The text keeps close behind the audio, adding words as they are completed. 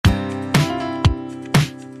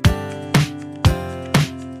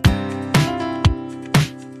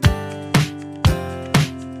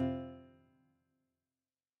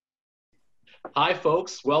Hi,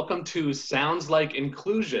 folks. Welcome to Sounds Like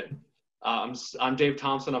Inclusion. I'm Dave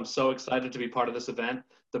Thompson. I'm so excited to be part of this event.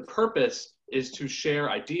 The purpose is to share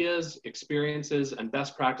ideas, experiences, and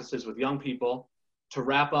best practices with young people to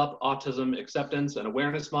wrap up Autism Acceptance and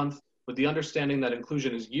Awareness Month with the understanding that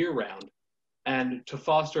inclusion is year-round, and to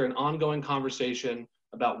foster an ongoing conversation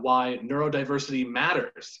about why neurodiversity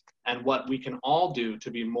matters and what we can all do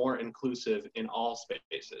to be more inclusive in all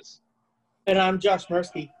spaces. And I'm Josh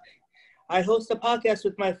Mursky. I host a podcast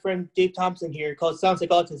with my friend Dave Thompson here called Sounds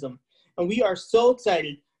Like Autism. And we are so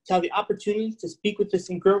excited to have the opportunity to speak with this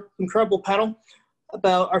incredible panel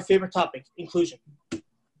about our favorite topic, inclusion.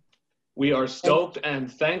 We are stoked and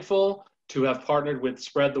thankful to have partnered with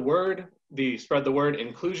Spread the Word, the Spread the Word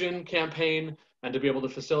Inclusion campaign, and to be able to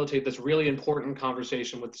facilitate this really important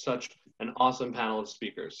conversation with such an awesome panel of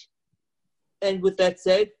speakers. And with that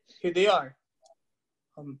said, here they are.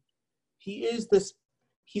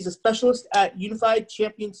 He's a specialist at Unified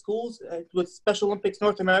Champion Schools with Special Olympics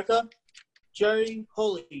North America, Jerry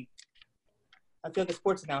Holy. I feel like a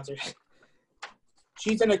sports announcer.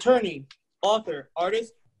 She's an attorney, author,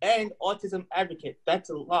 artist, and autism advocate. That's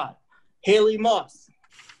a lot. Haley Moss,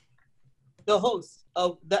 the host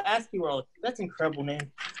of The ASCII World. That's an incredible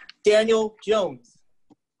name. Daniel Jones.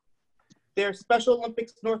 They're Special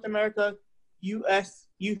Olympics North America U.S.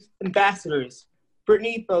 Youth Ambassadors,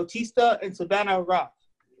 Brittany Bautista and Savannah Roth.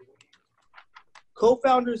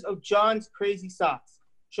 Co-founders of John's Crazy Socks,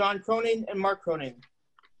 Sean Cronin and Mark Cronin.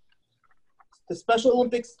 The Special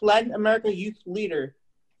Olympics Latin America Youth Leader,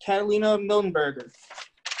 Catalina Mildenberger.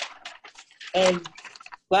 And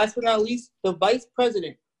last but not least, the Vice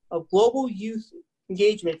President of Global Youth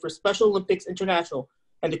Engagement for Special Olympics International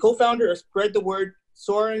and the co-founder of Spread the Word,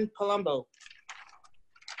 Soren Palumbo.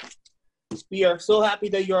 We are so happy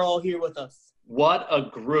that you're all here with us. What a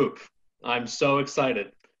group. I'm so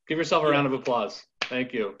excited. Give yourself a round of applause.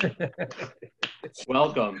 Thank you.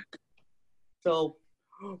 Welcome. So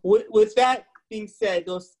with that being said,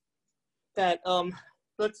 let's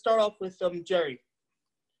start off with Jerry.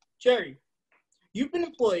 Jerry, you've been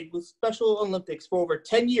employed with Special Olympics for over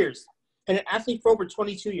 10 years and an athlete for over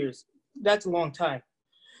 22 years. That's a long time.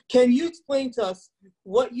 Can you explain to us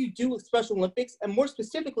what you do with Special Olympics, and more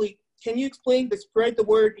specifically, can you explain the Spread the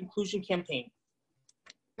Word Inclusion campaign?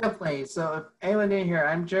 Definitely. So if anyone didn't hear,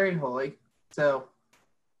 I'm Jerry Holy. So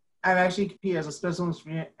I've actually competed as a special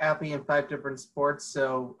Olympics athlete in 5 different sports.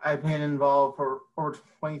 So I've been involved for over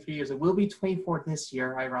 23 years. It will be 24 this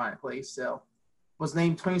year, ironically. So was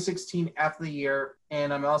named 2016 Athlete of the Year,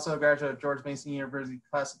 and I'm also a graduate of George Mason University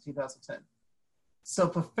class of 2010. So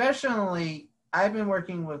professionally, I've been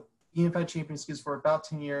working with Unified Champion Schools for about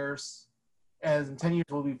 10 years. As in 10 years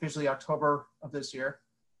will be officially October of this year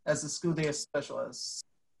as the school data specialist.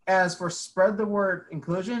 As for Spread the Word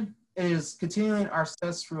Inclusion, it is continuing our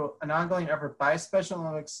steps through an ongoing effort by Special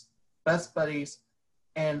Olympics, Best Buddies,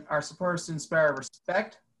 and our supporters to inspire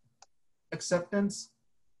respect, acceptance,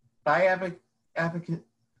 by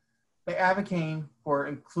advocating for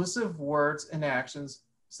inclusive words and actions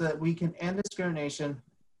so that we can end discrimination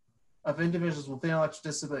of individuals with intellectual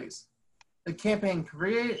disabilities. The campaign,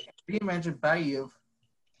 created and reimagined by youth,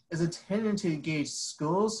 is intended to engage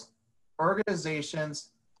schools, organizations,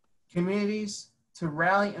 communities to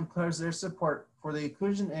rally and pledge their support for the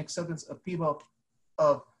inclusion and acceptance of people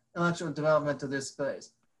of intellectual and developmental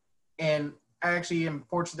disabilities. And I actually am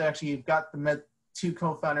fortunate to actually got to meet 2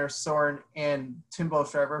 co-founders, Soren and Tim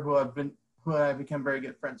Bolshriver, who I've become very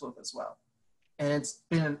good friends with as well. And it's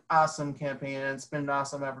been an awesome campaign, and it's been an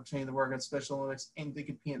awesome opportunity to work at Special Olympics and to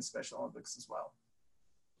compete in Special Olympics as well.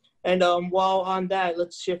 And while on that,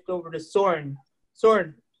 let's shift over to Soren.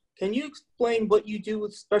 Soren, can you explain what you do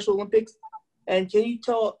with Special Olympics? And can you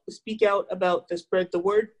speak out about the Spread the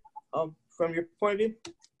Word from your point of view?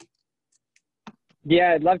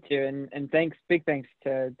 Yeah, I'd love to. And big thanks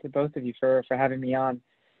to both of you for having me on.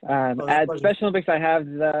 At Special Olympics, I have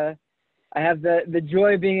the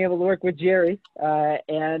joy of being able to work with Jerry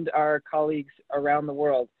and our colleagues around the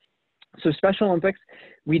world. So Special Olympics,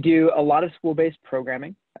 we do a lot of school-based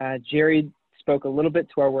programming. Jerry spoke a little bit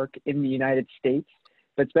to our work in the United States,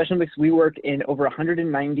 but Special Olympics, we work in over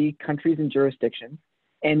 190 countries and jurisdictions.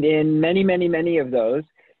 And in many, many, many of those,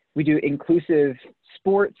 we do inclusive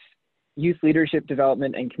sports, youth leadership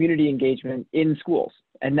development, and community engagement in schools.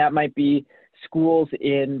 And that might be schools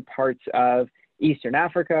in parts of Eastern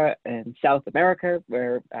Africa and South America,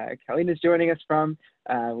 where Kalina is joining us from.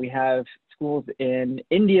 We have schools in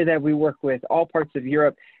India that we work with, all parts of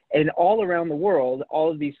Europe, and all around the world.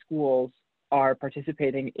 All of these schools are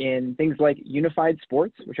participating in things like unified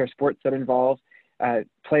sports, which are sports that involve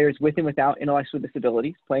players with and without intellectual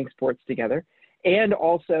disabilities playing sports together. and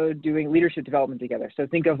also doing leadership development together. So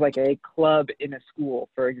think of like a club in a school,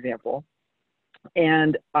 for example.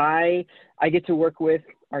 And I get to work with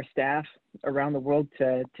our staff around the world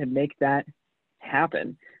to make that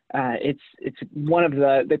happen. It's one of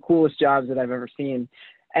the coolest jobs that I've ever seen.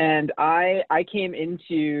 And I came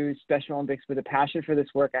into Special Olympics with a passion for this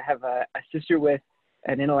work. I have a sister with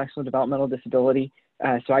an intellectual developmental disability.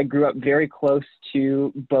 So I grew up very close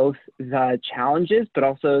to both the challenges, but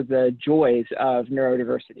also the joys of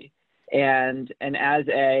neurodiversity. And as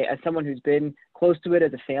someone who's been close to it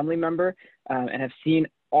as a family member, and have seen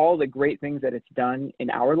all the great things that it's done in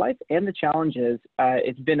our life and the challenges,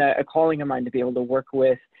 it's been a calling of mine to be able to work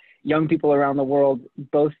with young people around the world,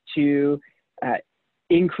 both to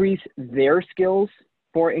increase their skills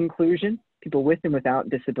for inclusion, people with and without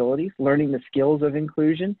disabilities, learning the skills of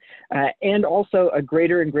inclusion, and also a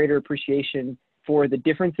greater and greater appreciation for the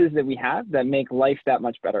differences that we have that make life that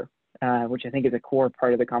much better, which I think is a core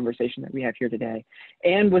part of the conversation that we have here today,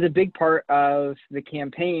 and was a big part of the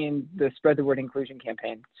campaign, the Spread the Word Inclusion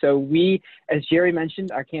campaign. So we, as Jerry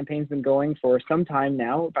mentioned, our campaign's been going for some time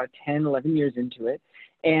now, about 10, 11 years into it.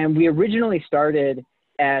 And we originally started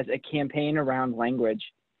as a campaign around language,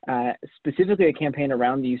 specifically a campaign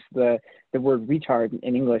around the use of the word retard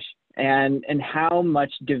in English, and how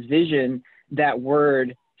much division that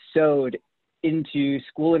word sowed into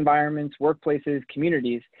school environments, workplaces,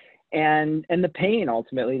 communities, and the pain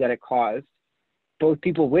ultimately that it caused both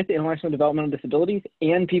people with intellectual and developmental disabilities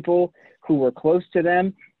and people who were close to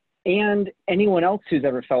them and anyone else who's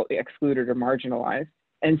ever felt excluded or marginalized.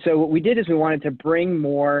 And so what we did is we wanted to bring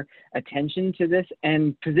more attention to this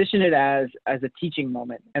and position it as a teaching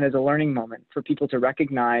moment and as a learning moment for people to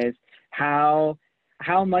recognize how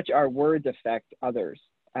much our words affect others,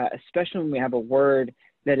 especially when we have a word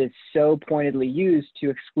that is so pointedly used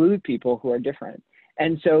to exclude people who are different.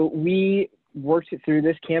 And so we worked through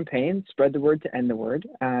this campaign, Spread the Word to End the Word,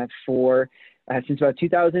 since about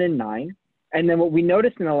 2009. And then what we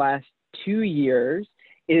noticed in the last 2 years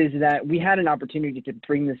is that we had an opportunity to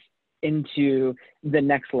bring this into the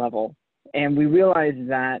next level. And we realized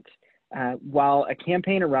that while a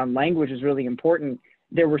campaign around language is really important,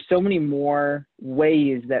 there were so many more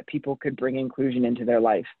ways that people could bring inclusion into their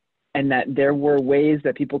life, and that there were ways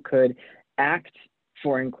that people could act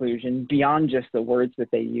for inclusion beyond just the words that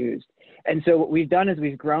they used. And so what we've done is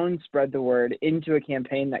we've grown Spread the Word into a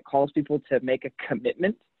campaign that calls people to make a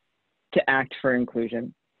commitment to act for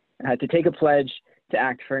inclusion, to take a pledge to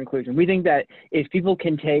act for inclusion. We think that if people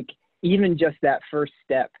can take even just that first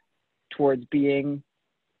step towards being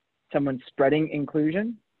someone spreading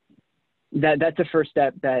inclusion, that's a first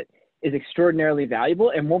step that is extraordinarily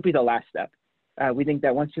valuable and won't be the last step. We think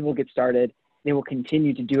that once people get started, they will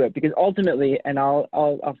continue to do it, because ultimately, and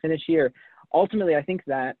I'll finish here, ultimately I think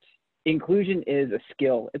that inclusion is a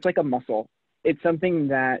skill. It's like a muscle. It's something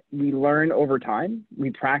that we learn over time.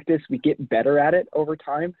 We practice, we get better at it over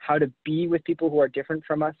time, how to be with people who are different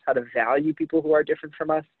from us, how to value people who are different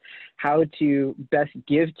from us, how to best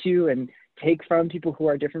give to and take from people who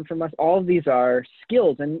are different from us. All of these are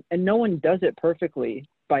skills, and no one does it perfectly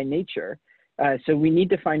by nature. So we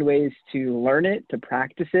need to find ways to learn it, to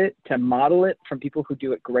practice it, to model it from people who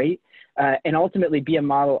do it great, and ultimately be a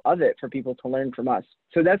model of it for people to learn from us.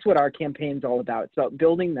 So that's what our campaign's all about. It's about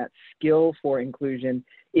building that skill for inclusion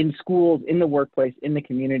in schools, in the workplace, in the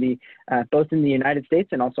community, both in the United States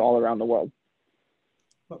and also all around the world.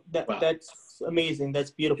 That's amazing.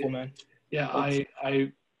 That's beautiful, man. Yeah,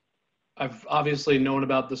 I've obviously known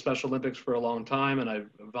about the Special Olympics for a long time, and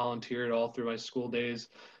I've volunteered all through my school days.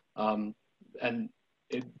 And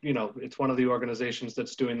it's one of the organizations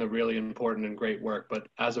that's doing the really important and great work. But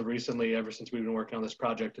as of recently, ever since we've been working on this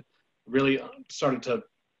project, really started to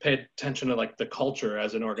pay attention to like the culture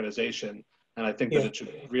as an organization. And I think that it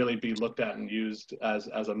should really be looked at and used as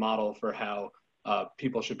a model for how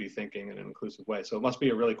people should be thinking in an inclusive way. So it must be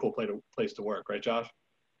a really cool place to work, right, Josh?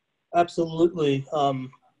 Absolutely.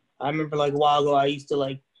 I remember like a while ago, I used to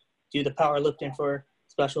like do the powerlifting for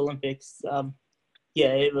Special Olympics.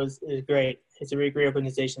 Yeah, it was great. It's a really great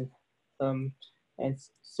organization. And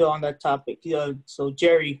so on that topic, so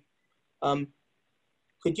Jerry,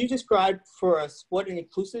 could you describe for us what an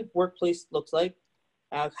inclusive workplace looks like?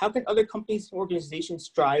 How can other companies and organizations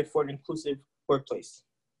strive for an inclusive workplace?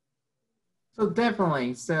 So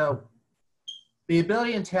definitely. So the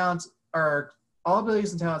ability and talents are, all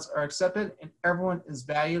abilities and talents are accepted, and everyone is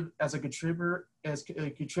valued as a contributor, as a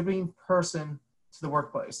contributing person to the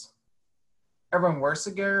workplace. Everyone works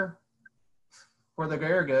together for the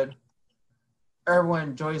greater good. Everyone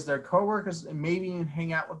enjoys their coworkers and maybe even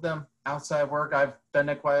hang out with them outside of work. I've done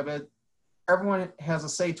that quite a bit. Everyone has a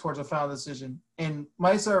say towards a final decision, And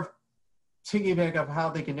my sort of piggyback of how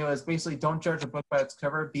they can do it is basically don't judge a book by its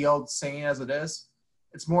cover, the old saying as it is.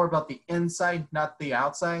 It's more about the inside, not the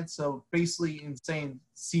outside. So basically in saying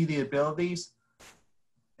see the abilities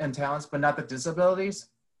and talents, but not the disabilities.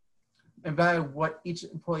 And value what each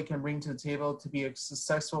employee can bring to the table to be a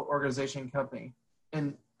successful organization and company.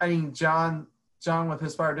 And I mean, John with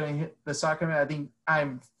his part doing the sock event, I think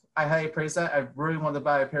I highly praise that. I really want to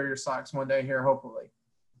buy a pair of your socks one day here, hopefully.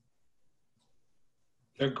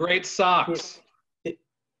 They're great socks. They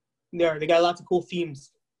got lots of cool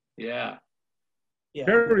themes. Yeah. Yeah.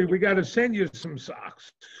 Harry, we got to send you some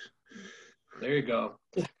socks. There you go.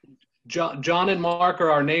 John and Mark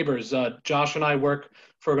are our neighbors. Josh and I work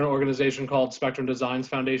for an organization called Spectrum Designs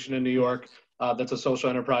Foundation in New York. That's a social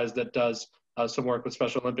enterprise that does some work with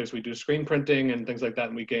Special Olympics. We do screen printing and things like that,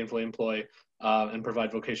 and we gainfully employ and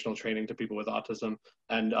provide vocational training to people with autism.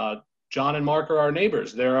 And John and Mark are our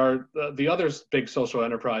neighbors. There are the other big social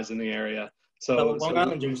enterprise in the area. So Long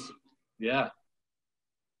Islanders. Yeah.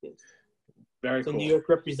 Very So cool. New York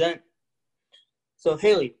represent. So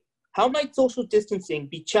Haley, how might social distancing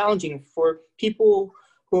be challenging for people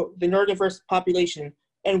who the neurodiverse population,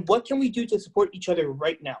 and what can we do to support each other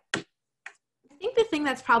right now? I think the thing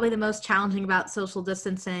that's probably the most challenging about social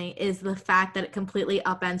distancing is the fact that it completely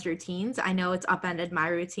upends routines. I know it's upended my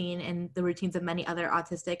routine and the routines of many other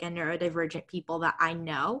autistic and neurodivergent people that I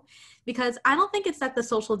know, because I don't think it's that the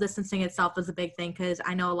social distancing itself is a big thing, because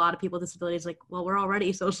I know a lot of people with disabilities like, well, we're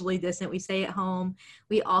already socially distant. We stay at home.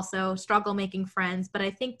 We also struggle making friends. But I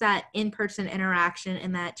think that in-person interaction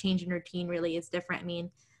and that change in routine really is different. I mean,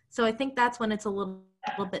 so I think that's when it's a little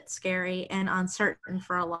bit scary and uncertain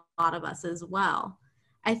for a lot of us as well.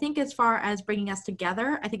 I think as far as bringing us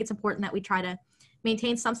together, I think it's important that we try to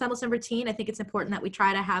maintain some semblance of routine. I think it's important that we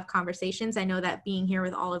try to have conversations. I know that being here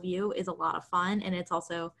with all of you is a lot of fun, and it's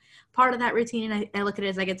also part of that routine. And I look at it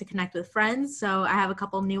as I get to connect with friends. So I have a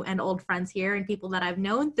couple new and old friends here and people that I've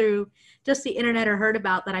known through just the internet or heard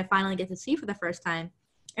about that I finally get to see for the first time.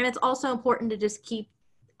 And it's also important to just keep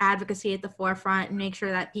advocacy at the forefront and make sure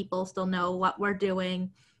that people still know what we're doing,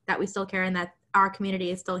 that we still care, and that our community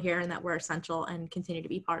is still here and that we're essential and continue to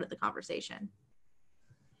be part of the conversation.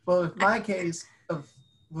 Well, in my case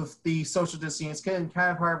with the social distancing, it's getting kind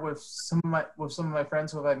of hard with some of my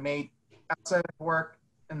friends who I've made outside of work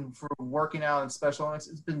and for working out in Special Olympics.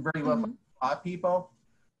 It's been very rough with a lot of people.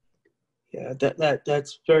 Yeah,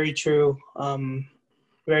 that's very true.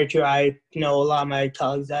 Very true. I know a lot of my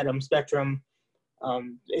colleagues at Spectrum.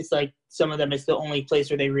 It's like some of them, it's the only place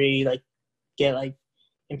where they really like get like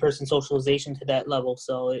in-person socialization to that level.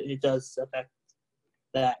 So it does affect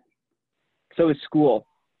that. So is school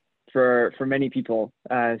for many people.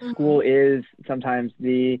 School is sometimes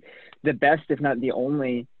the best, if not the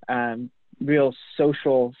only, real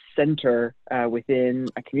social center within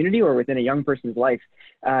a community or within a young person's life.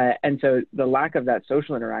 And so the lack of that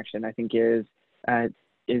social interaction, I think, is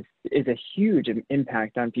a huge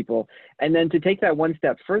impact on people. And then to take that one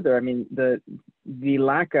step further, I mean, the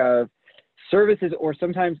lack of services, or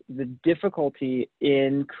sometimes the difficulty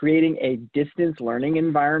in creating a distance learning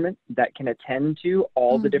environment that can attend to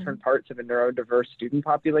all the different parts of a neurodiverse student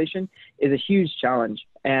population, is a huge challenge.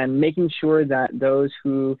 And making sure that those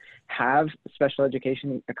who have special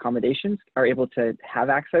education accommodations are able to have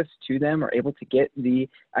access to them, or able to get the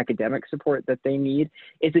academic support that they need.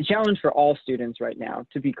 It's a challenge for all students right now,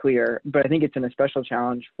 to be clear, but I think it's an especial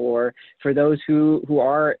challenge for those who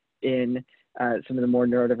are in some of the more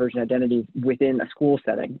neurodivergent identities within a school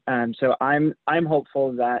setting. So I'm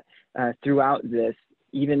hopeful that throughout this,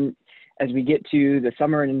 even as we get to the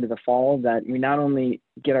summer and into the fall, that we not only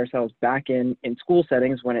get ourselves back in school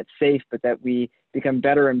settings when it's safe, but that we become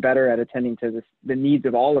better and better at attending to the needs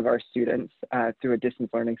of all of our students through a distance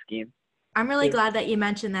learning scheme. I'm really glad that you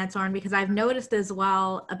mentioned that, Zorn, because I've noticed as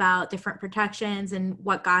well about different protections and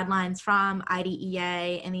what guidelines from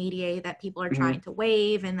IDEA and the EDA that people are trying to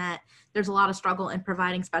waive, and that there's a lot of struggle in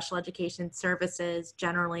providing special education services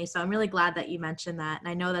generally. So I'm really glad that you mentioned that. And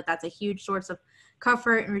I know that that's a huge source of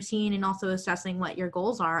comfort and routine, and also assessing what your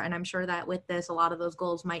goals are. And I'm sure that with this, a lot of those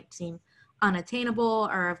goals might seem unattainable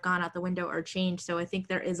or have gone out the window or changed. So I think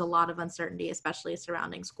there is a lot of uncertainty, especially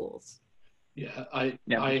surrounding schools. Yeah,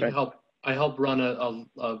 I help run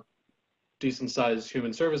a decent sized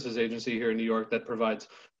human services agency here in New York that provides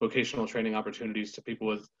vocational training opportunities to people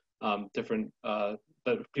with different,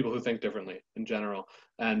 people who think differently in general.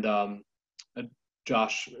 And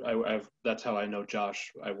Josh, that's how I know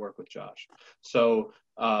Josh. I work with Josh. So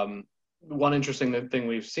one interesting thing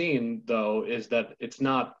we've seen, though, is that it's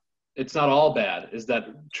not it's not all bad, is that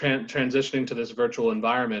transitioning to this virtual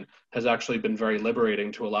environment has actually been very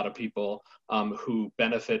liberating to a lot of people who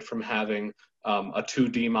benefit from having a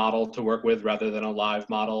 2D model to work with rather than a live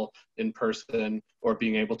model in person, or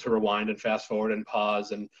being able to rewind and fast forward and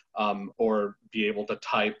pause, and or be able to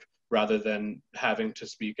type rather than having to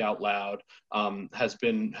speak out loud, has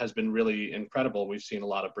been really incredible. We've seen a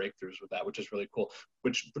lot of breakthroughs with that, which is really cool.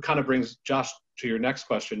 Which kind of brings Josh to your next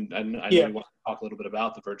question, and I know you want to talk a little bit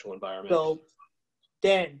about the virtual environment. So,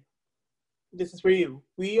 Dan, this is for you.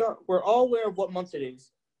 We're all aware of what month it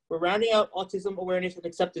is. We're rounding out Autism Awareness and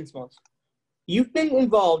Acceptance Month. You've been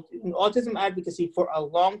involved in autism advocacy for a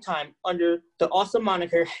long time under the awesome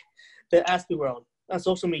moniker, the Aspie World, on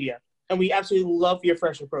social media. And we absolutely love your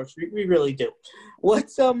fresh approach. We really do.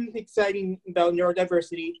 What's exciting about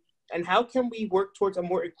neurodiversity, and how can we work towards a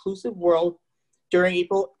more inclusive world during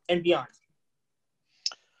April and beyond?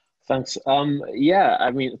 Thanks. Yeah,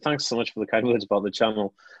 I mean, thanks so much for the kind words about the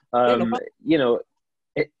channel. You know,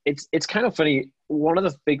 it's kind of funny. One of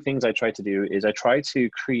the big things I try to do is I try to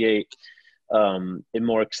create a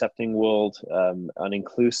more accepting world, an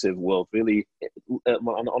inclusive world, really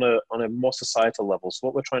on a more societal level. So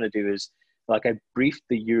what we're trying to do is, like, I briefed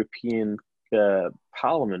the European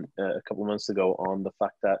Parliament a couple of months ago on the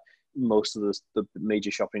fact that most of the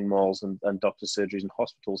major shopping malls and doctor surgeries and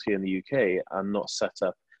hospitals here in the UK are not set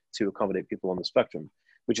up to accommodate people on the spectrum,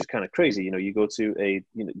 which is kind of crazy. You know, you go to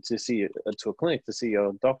to a clinic to see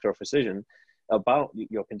your doctor or physician about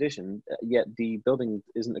your condition, yet the building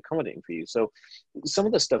isn't accommodating for you. So some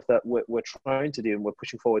of the stuff that we're trying to do and we're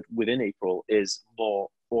pushing forward within April is more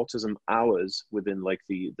autism hours within, like,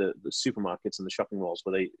 the supermarkets and the shopping malls,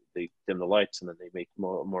 where they dim the lights and then they make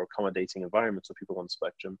more accommodating environments for people on the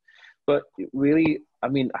spectrum. But it really, I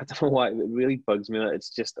mean, I don't know why, it really bugs me that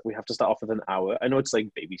it's just that we have to start off with an hour. I know it's like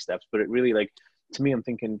baby steps, but it really, like, to me, I'm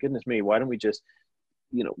thinking, goodness me, why don't we just,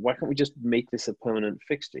 you know, why can't we just make this a permanent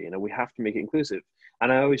fixture? You know, we have to make it inclusive.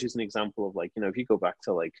 And I always use an example of, like, you know, if you go back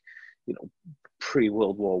to, like, you know,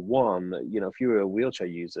 pre-World War One, you know, if you were a wheelchair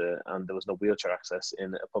user and there was no wheelchair access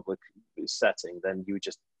in a public setting, then you would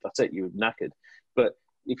just, that's it, you were knackered. But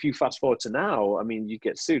if you fast forward to now, I mean, you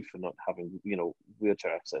get sued for not having, you know,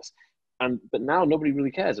 wheelchair access. But now nobody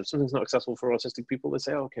really cares. If something's not accessible for autistic people, they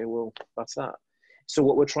say, oh, okay, well, that's that. So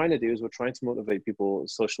what we're trying to do is we're trying to motivate people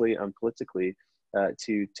socially and politically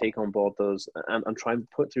to take on board those and try and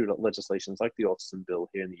put through legislations like the Autism Bill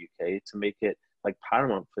here in the UK to make it, like,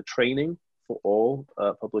 paramount for training for all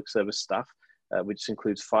public service staff, which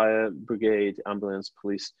includes fire brigade, ambulance,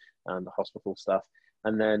 police, and hospital staff,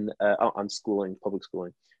 and then and schooling, public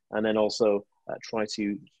schooling, and then also try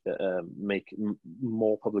to make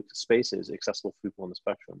more public spaces accessible for people on the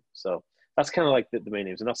spectrum. So that's kind of like the main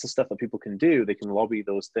aims, and that's the stuff that people can do. They can lobby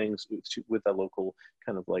those things with their local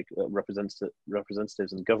kind of, like,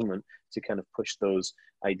 representatives and government to kind of push those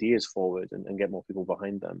ideas forward and get more people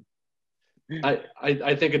behind them.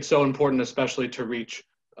 I think it's so important, especially to reach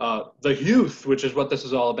the youth, which is what this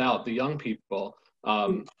is all about, the young people.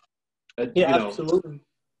 Absolutely.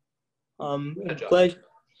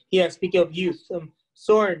 Speaking of youth,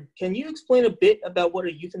 Soren, can you explain a bit about what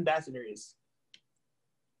a youth ambassador is?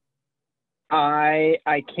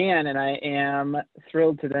 I can, and I am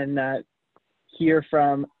thrilled to then hear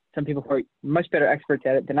from some people who are much better experts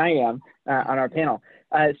at it than I am on our panel.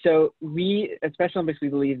 So we at Special Olympics, we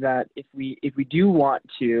believe that if we do want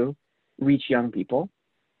to reach young people,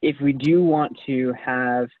 if we do want to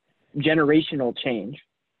have generational change,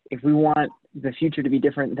 if we want the future to be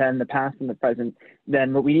different than the past and the present,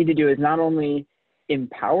 then what we need to do is not only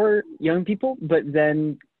empower young people, but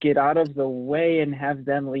then get out of the way and have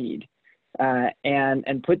them lead.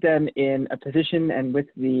 And put them in a position and with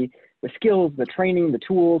the skills, the training, the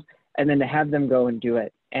tools, and then to have them go and do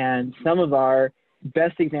it. And some of our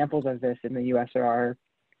best examples of this in the U.S. are our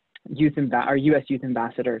U.S. youth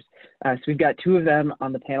ambassadors. So we've got two of them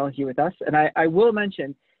on the panel here with us. And I will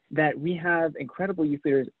mention that we have incredible youth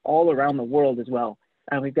leaders all around the world as well.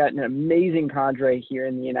 We've got an amazing cadre here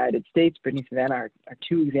in the United States. Brittany, Savannah are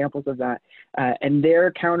two examples of that. And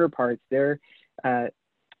their counterparts,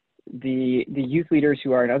 the youth leaders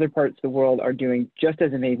who are in other parts of the world are doing just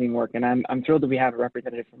as amazing work. And I'm thrilled that we have a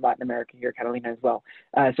representative from Latin America here, Catalina, as well.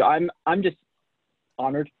 So I'm just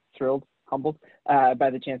honored, thrilled, humbled by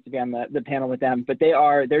the chance to be on the panel with them. But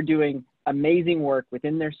they're doing amazing work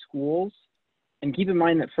within their schools. And keep in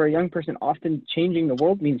mind that for a young person, often changing the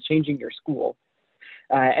world means changing your school.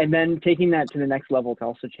 And then taking that to the next level to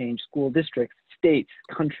also change school districts, states,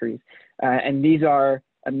 countries. And these are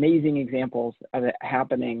amazing examples of it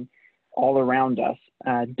happening all around us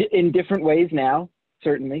in different ways now,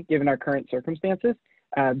 certainly, given our current circumstances.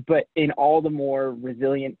 but in all the more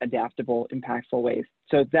resilient, adaptable, impactful ways.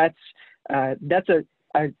 So that's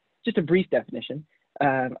just a brief definition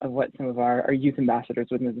of what some of our youth ambassadors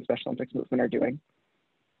within the Special Olympics movement are doing.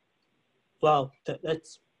 Wow,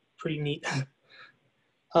 that's pretty neat.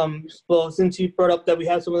 Well, since you brought up that we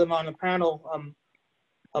have some of them on the panel,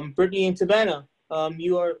 Brittany and Savannah,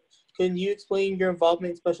 can you explain your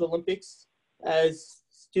involvement in Special Olympics as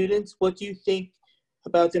students? What do you think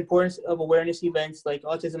about the importance of awareness events like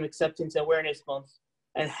Autism Acceptance Awareness Month,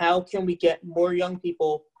 and how can we get more young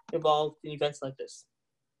people involved in events like this?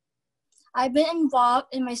 I've been involved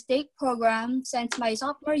in my state program since my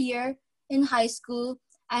sophomore year in high school,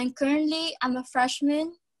 and currently I'm a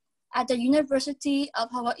freshman at the University of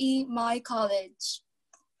Hawaii Maui College.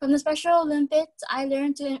 From the Special Olympics, I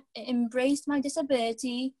learned to embrace my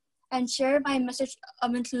disability and share my message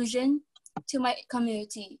of inclusion to my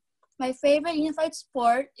community. My favorite unified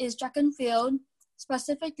sport is track and field,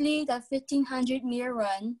 specifically the 1500-meter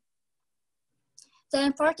run. The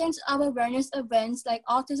importance of awareness events like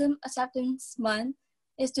Autism Acceptance Month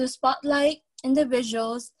is to spotlight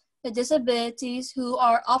individuals with disabilities who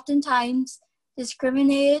are oftentimes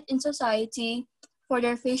discriminated in society for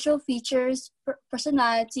their facial features,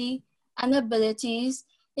 personality, and abilities.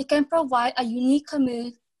 It can provide a unique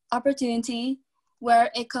opportunity where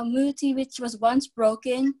a community which was once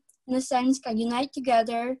broken, in a sense, can unite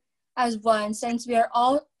together as one, since we are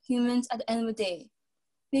all humans at the end of the day.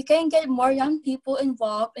 We can get more young people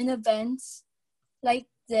involved in events like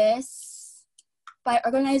this by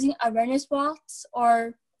organizing awareness walks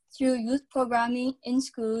or through youth programming in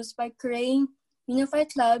schools by creating unified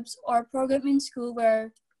clubs or program in school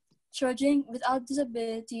where children without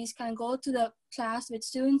disabilities can go to the class with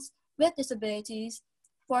students with disabilities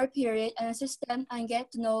for a period and assist them and get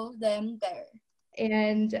to know them better.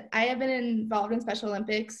 And I have been involved in Special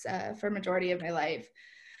Olympics for a majority of my life.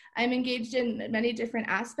 I'm engaged in many different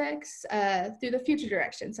aspects through the future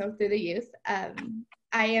direction, so through the youth.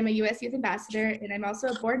 I am a U.S. Youth Ambassador, and I'm also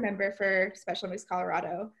a board member for Special Olympics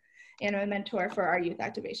Colorado, and I'm a mentor for our Youth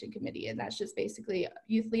Activation Committee, and that's just basically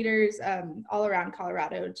youth leaders all around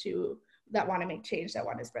Colorado that want to make change, that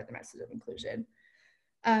want to spread the message of inclusion.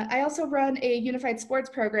 I also run a unified sports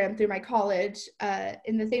program through my college,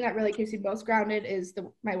 and the thing that really keeps me most grounded is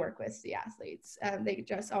my work with the athletes. They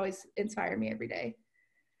just always inspire me every day.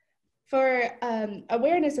 For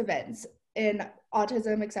awareness events in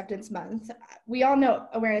Autism Acceptance Month, we all know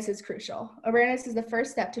awareness is crucial. Awareness is the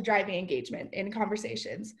first step to driving engagement in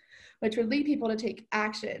conversations, which would lead people to take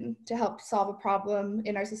action to help solve a problem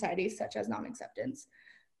in our society, such as non-acceptance.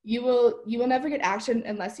 You will never get action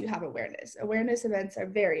unless you have awareness. Awareness events are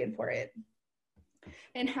very important.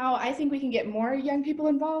 And how I think we can get more young people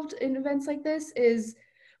involved in events like this is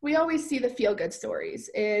we always see the feel-good stories,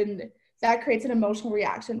 and that creates an emotional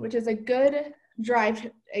reaction, which is a good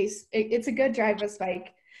drive. It's a good drive to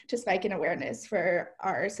spike in awareness for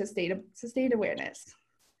our sustained awareness.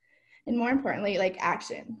 And more importantly, like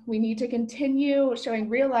action. We need to continue showing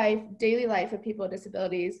real life, daily life of people with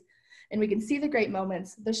disabilities, and we can see the great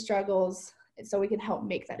moments, the struggles, so we can help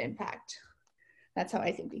make that impact. That's how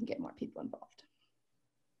I think we can get more people involved.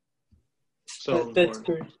 So that's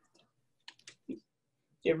great.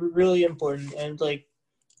 Yeah, really important, and like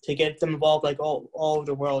to get them involved like all over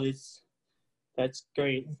the world that's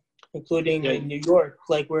great, including in New York,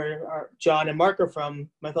 like where John and Mark are from,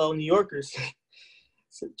 my fellow New Yorkers.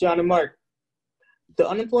 So John and Mark, the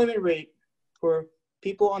unemployment rate for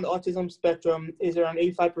people on the autism spectrum is around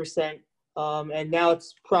 85%, and now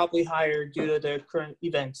it's probably higher due to the current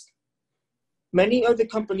events. Many of the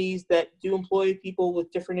companies that do employ people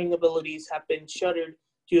with differing abilities have been shuttered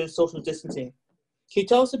due to social distancing. Can you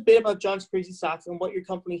tell us a bit about John's Crazy Socks and what your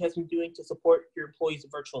company has been doing to support your employees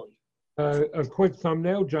virtually? A quick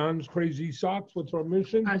thumbnail, John's Crazy Socks. What's our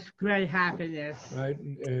mission? Us great happiness. Right,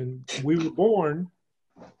 and we were born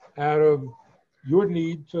out of your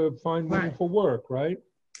need to find meaningful work, right?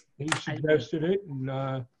 He suggested it,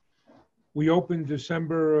 and we opened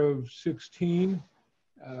December of 16.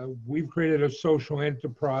 We've created a social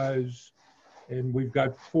enterprise, and we've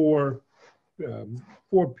got four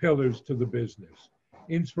pillars to the business: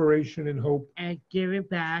 inspiration and hope, and give it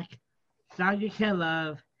back. Start you can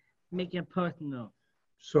love, make it personal.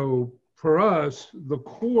 So for us, the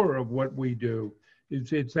core of what we do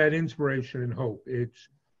is it's that inspiration and hope. It's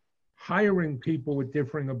hiring people with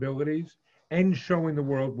differing abilities and showing the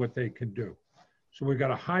world what they can do. So we've got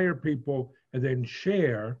to hire people and then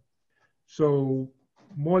share. So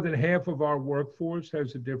more than half of our workforce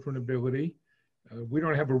has a different ability. We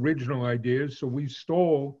don't have original ideas, so we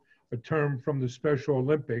stole a term from the Special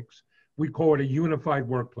Olympics. We call it a unified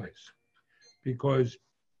workplace. because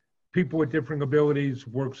people with differing abilities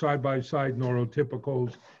work side by side,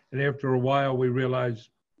 neurotypicals, and after a while we realize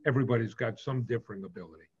everybody's got some differing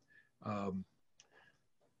ability.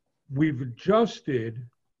 We've adjusted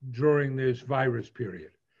during this virus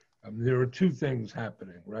period. There are two things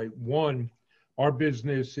happening, right? One, our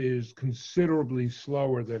business is considerably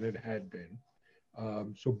slower than it had been.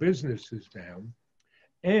 So business is down.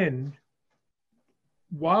 And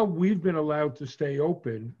while we've been allowed to stay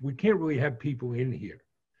open, we can't really have people in here.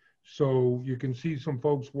 So you can see some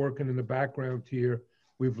folks working in the background here.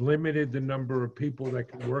 We've limited the number of people that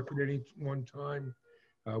can work at any one time.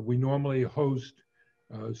 We normally host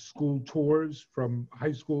school tours from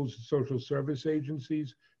high schools to social service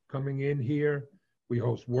agencies coming in here. We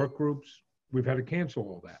host work groups. We've had to cancel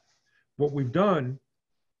all that. What we've done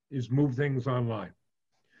is move things online.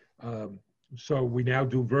 So we now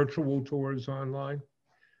do virtual tours online.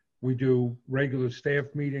 We do regular staff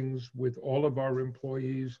meetings with all of our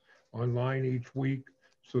employees online each week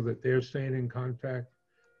so that they're staying in contact.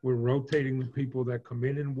 We're rotating the people that come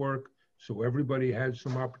in and work so everybody has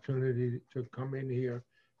some opportunity to come in here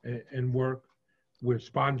and work. We're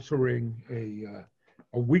sponsoring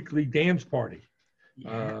a weekly dance party,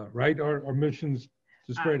 right? Our mission's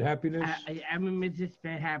to spread happiness. I'm a mission to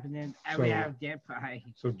spread happiness. We have dance party.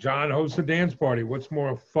 So John hosts a dance party. What's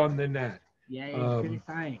more fun than that? Yeah, it's pretty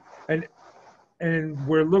fun. And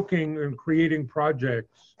we're looking and creating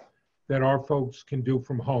projects that our folks can do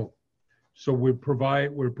from home. So we're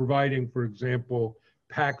providing, for example,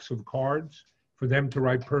 packs of cards for them to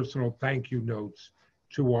write personal thank you notes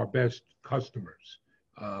to our best customers.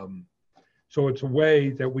 So it's a way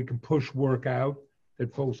that we can push work out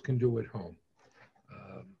that folks can do at home.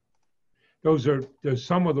 There's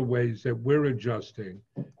some of the ways that we're adjusting.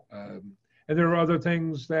 And there are other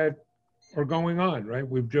things that are going on, right?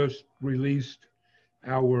 We've just released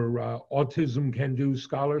our Autism Can Do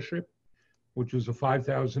Scholarship, which is a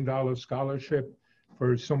 $5,000 scholarship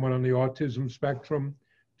for someone on the autism spectrum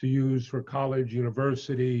to use for college,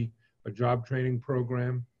 university, a job training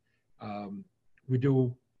program. We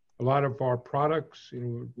do a lot of our products,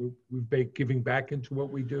 we've been giving back into what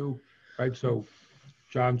we do, right? So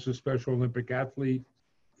John's a Special Olympic athlete.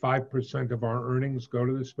 5% of our earnings go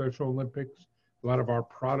to the Special Olympics. A lot of our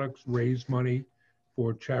products raise money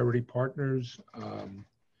for charity partners.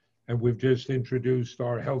 And we've just introduced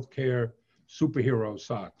our healthcare superhero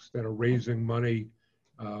socks that are raising money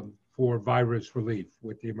for virus relief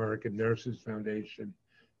with the American Nurses Foundation,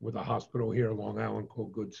 with a hospital here in Long Island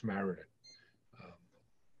called Good Samaritan.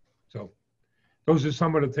 So those are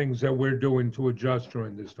some of the things that we're doing to adjust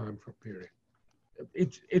during this time period.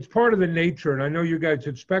 It's part of the nature, and I know you guys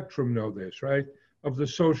at Spectrum know this, right, of the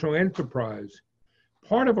social enterprise.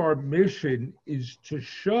 Part of our mission is to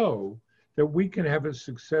show that we can have a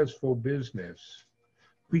successful business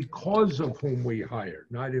because of whom we hire,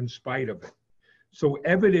 not in spite of it. So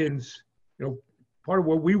evidence, part of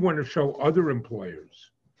what we want to show other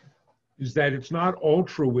employers is that it's not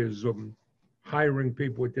altruism hiring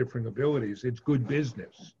people with different abilities, it's good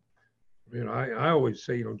business. I always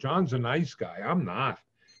say, John's a nice guy. I'm not.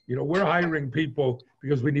 We're hiring people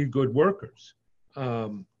because we need good workers.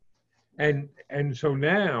 And so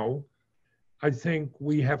now I think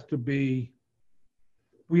we have to be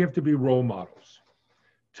role models,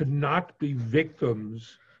 to not be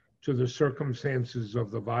victims to the circumstances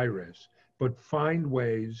of the virus, but find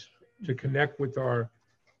ways to connect with our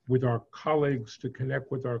colleagues, to connect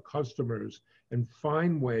with our customers, and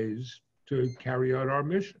find ways to carry out our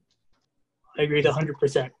mission. I agree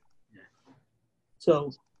 100%.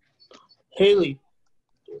 So, Haley,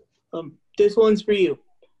 this one's for you.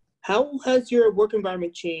 How has your work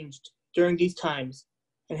environment changed during these times,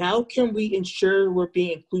 and how can we ensure we're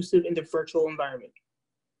being inclusive in the virtual environment?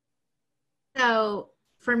 So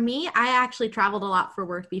for me, I actually traveled a lot for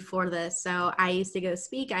work before this. So I used to go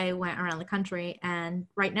speak. I went around the country. And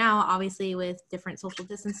right now, obviously, with different social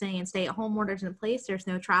distancing and stay-at-home orders in place, there's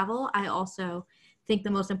no travel. I also think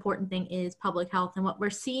the most important thing is public health. And what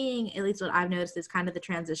we're seeing, at least what I've noticed, is kind of the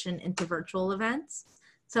transition into virtual events.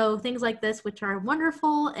 So things like this, which are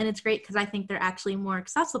wonderful, and it's great because I think they're actually more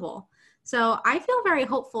accessible. So I feel very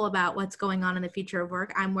hopeful about what's going on in the future of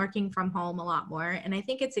work. I'm working from home a lot more, and I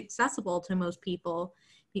think it's accessible to most people,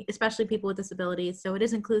 especially people with disabilities. So it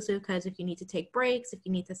is inclusive because if you need to take breaks, if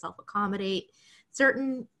you need to self-accommodate,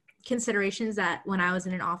 certain considerations that when I was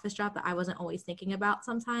in an office job that I wasn't always thinking about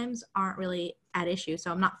sometimes aren't really at issue.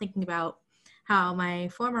 So I'm not thinking about how my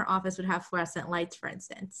former office would have fluorescent lights, for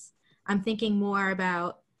instance. I'm thinking more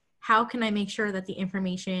about how can I make sure that the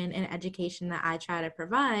information and education that I try to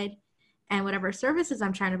provide and whatever services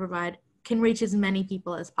I'm trying to provide can reach as many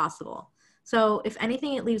people as possible. So if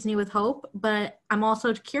anything, it leaves me with hope, but I'm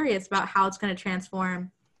also curious about how it's going to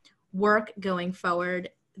transform work going forward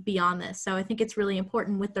beyond this. So I think it's really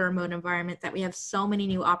important with the remote environment that we have so many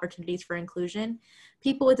new opportunities for inclusion.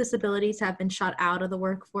 People with disabilities have been shut out of the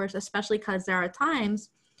workforce, especially because there are times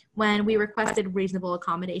when we requested reasonable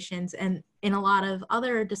accommodations, and in a lot of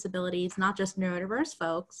other disabilities, not just neurodiverse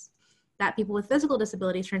folks, that people with physical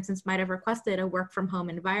disabilities, for instance, might have requested a work from home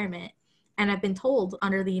environment. And I've been told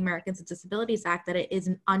under the Americans with Disabilities Act that it is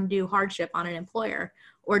an undue hardship on an employer,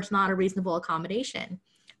 or it's not a reasonable accommodation.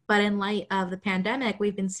 But in light of the pandemic,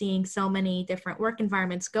 we've been seeing so many different work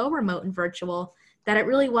environments go remote and virtual that it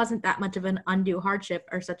really wasn't that much of an undue hardship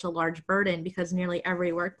or such a large burden, because nearly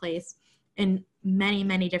every workplace in many,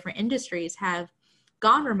 many different industries have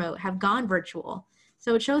gone remote, have gone virtual.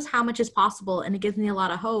 So it shows how much is possible, and it gives me a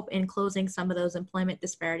lot of hope in closing some of those employment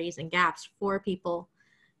disparities and gaps for people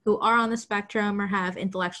who are on the spectrum or have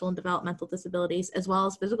intellectual and developmental disabilities, as well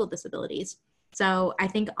as physical disabilities. So I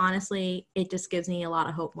think, honestly, it just gives me a lot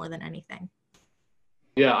of hope more than anything.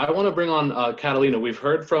 Yeah, I want to bring on Catalina. We've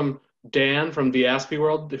heard from Dan from the Aspie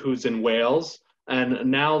World, who's in Wales, and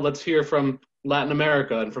now let's hear from Latin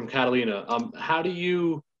America and from Catalina. How do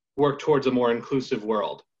you work towards a more inclusive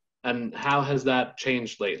world, and how has that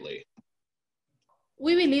changed lately?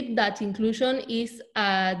 We believe that inclusion is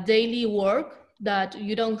a daily work, that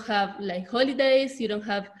you don't have like holidays, you don't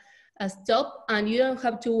have a stop, and you don't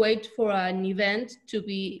have to wait for an event to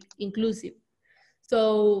be inclusive.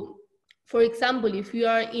 So, for example, if you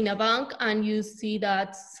are in a bank and you see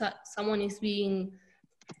that someone is being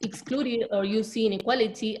excluded, or you see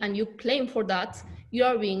inequality and you claim for that, you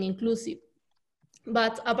are being inclusive.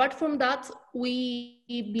 But apart from that, we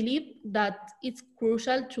believe that it's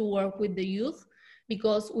crucial to work with the youth,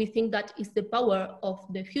 because we think that is the power of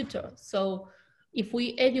the future. So if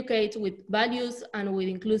we educate with values and with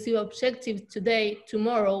inclusive objectives today,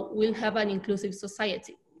 tomorrow we'll have an inclusive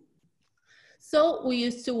society. So we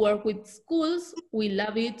used to work with schools. We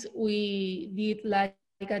love it. We did like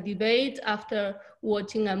a debate after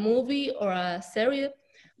watching a movie or a series.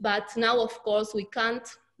 But now, of course, we can't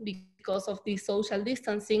because of the social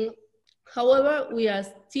distancing. However, we are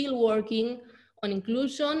still working on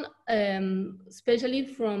inclusion, especially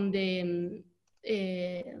from the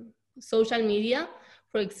social media.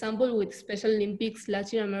 For example, with Special Olympics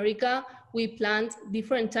Latin America, we planned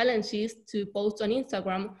different challenges to post on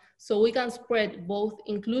Instagram, so we can spread both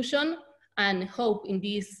inclusion and hope in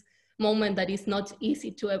this moment that is not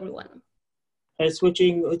easy to everyone. And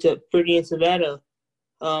switching to Brittany and Savannah,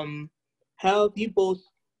 how have you both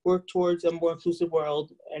worked towards a more inclusive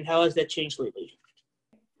world, and how has that changed lately?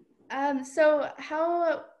 So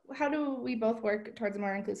how do we both work towards a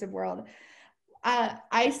more inclusive world?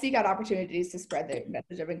 I seek out opportunities to spread the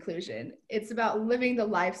message of inclusion. It's about living the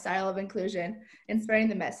lifestyle of inclusion and spreading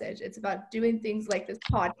the message. It's about doing things like this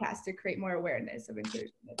podcast to create more awareness of inclusion.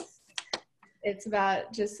 It's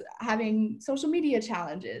about just having social media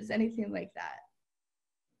challenges, anything like that.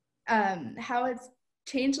 How it's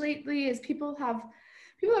changed lately is people have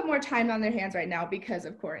more time on their hands right now because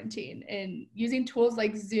of quarantine, and using tools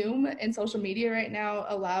like Zoom and social media right now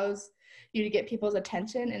allows you to get people's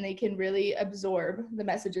attention, and they can really absorb the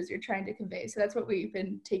messages you're trying to convey. So that's what we've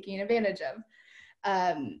been taking advantage of.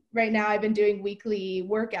 Right now, I've been doing weekly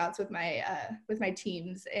workouts with my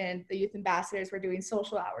teams, and the youth ambassadors. We're doing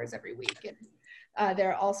social hours every week, and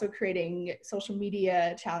they're also creating social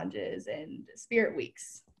media challenges and spirit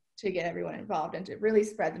weeks to get everyone involved and to really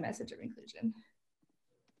spread the message of inclusion.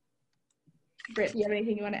 Britt, do you have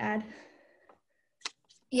anything you want to add?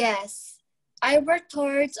 Yes. I work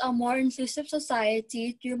towards a more inclusive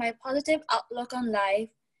society through my positive outlook on life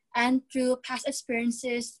and through past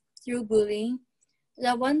experiences through bullying.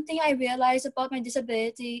 The one thing I realized about my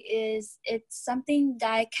disability is it's something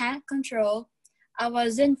that I can't control. I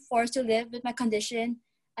wasn't forced to live with my condition,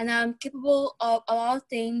 and I'm capable of a lot of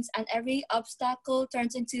things, and every obstacle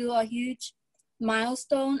turns into a huge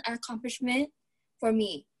milestone and accomplishment for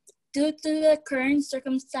me. Due to the current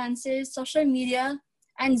circumstances, social media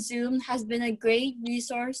and Zoom has been a great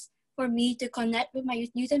resource for me to connect with my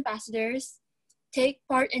youth ambassadors, take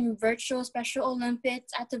part in virtual Special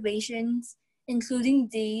Olympics activations, including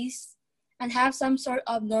these, and have some sort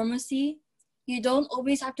of normalcy. You don't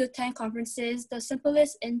always have to attend conferences. The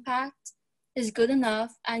simplest impact is good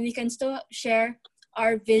enough, and we can still share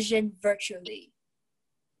our vision virtually.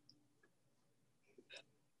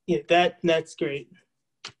 Yeah, that's great.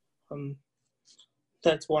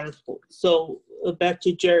 That's wonderful. So back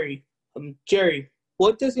to Jerry. Jerry,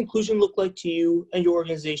 what does inclusion look like to you and your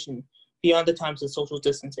organization beyond the times of social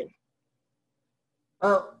distancing?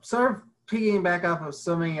 Well, sort of picking back off of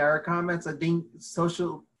so many other comments, I think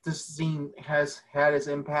social distancing has had its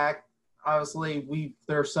impact. Obviously,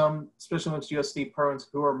 there are some, especially with USD programs,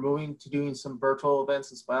 who are moving to doing some virtual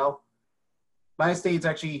events as well. My state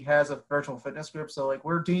actually has a virtual fitness group, so like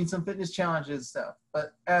we're doing some fitness challenges and stuff.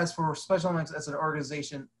 But as for Special Olympics as an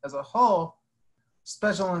organization as a whole,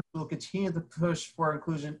 Special Olympics will continue to push for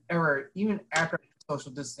inclusion even after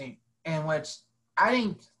social distancing, and which I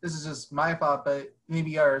think this is just my thought, but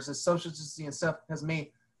maybe ours, is social distancing and stuff has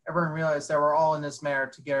made everyone realize that we're all in this matter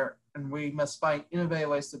together, and we must find innovative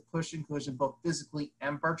ways to push inclusion both physically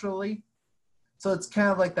and virtually. So it's kind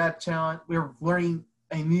of like that challenge. We're learning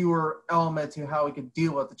a newer element to how we can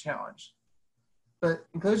deal with the challenge. But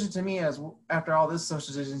inclusion to me, as after all this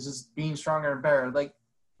social distancing, is just being stronger and better. Like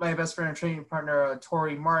my best friend and training partner,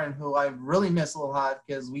 Tori Martin, who I really miss a lot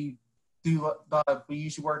because we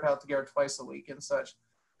usually work out together twice a week and such.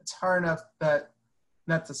 It's hard enough that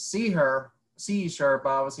not to see each other, but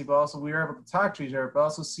obviously, but also we were able to talk to each other, but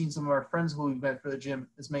also seeing some of our friends who we've met for the gym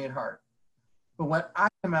has made it hard. But what I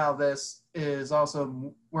come out of this is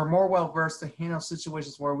also we're more well versed to handle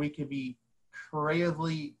situations where we could be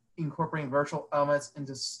creatively incorporating virtual elements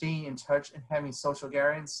into staying in touch and having social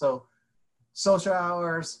gatherings. So social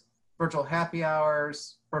hours, virtual happy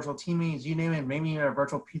hours, virtual team meetings, you name it, maybe even a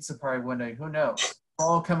virtual pizza party one day, who knows? We'll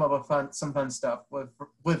all come up with some fun stuff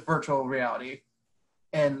with virtual reality.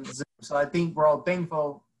 And so I think we're all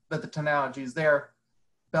thankful that the technology is there,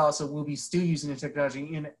 but also we'll be still using the technology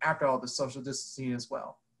even after all the social distancing as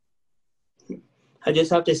well. I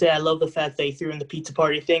just have to say I love the fact that you threw in the pizza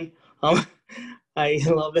party thing. I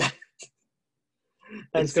love that.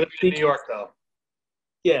 It's going to be in New York, though.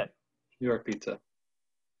 Yeah. New York pizza.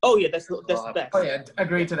 Oh, yeah, that's the best. Oh, yeah,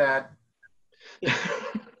 agree to that. Yeah.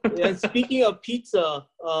 And speaking of pizza,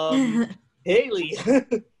 Haley,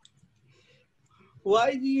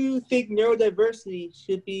 why do you think neurodiversity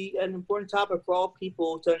should be an important topic for all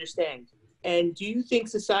people to understand? And do you think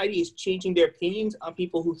society is changing their opinions on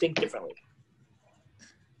people who think differently?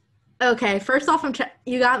 Okay, first off,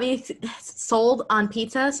 you got me sold on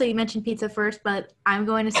pizza. So you mentioned pizza first, but I'm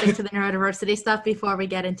going to stick to the neurodiversity stuff before we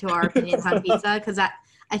get into our opinions on pizza, because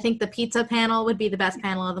I think the pizza panel would be the best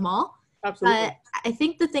panel of them all. Absolutely. But I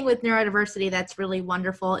think the thing with neurodiversity that's really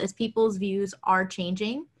wonderful is people's views are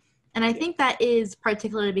changing. And I think that is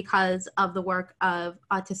particularly because of the work of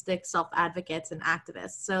autistic self-advocates and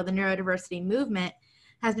activists. So the neurodiversity movement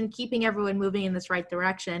has been keeping everyone moving in this right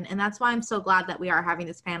direction. And that's why I'm so glad that we are having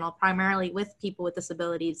this panel, primarily with people with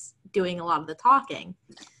disabilities doing a lot of the talking.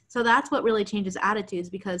 So that's what really changes attitudes,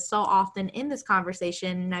 because so often in this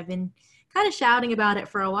conversation, and I've been kind of shouting about it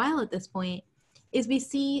for a while at this point, is we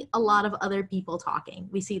see a lot of other people talking.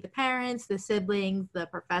 We see the parents, the siblings, the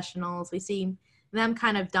professionals, we see them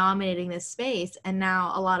kind of dominating this space. And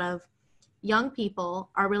now a lot of young people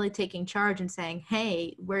are really taking charge and saying,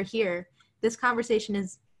 hey, we're here. This conversation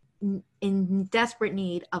is in desperate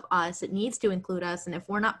need of us. It needs to include us. And if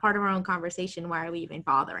we're not part of our own conversation, why are we even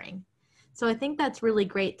bothering? So I think that's really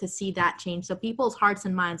great to see that change. So people's hearts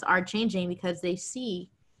and minds are changing because they see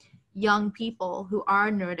young people who are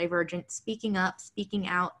neurodivergent speaking up, speaking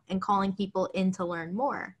out, and calling people in to learn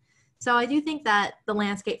more. So I do think that the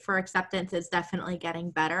landscape for acceptance is definitely getting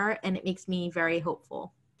better, and it makes me very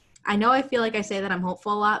hopeful. I know I feel like I say that I'm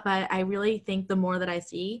hopeful a lot, but I really think the more that I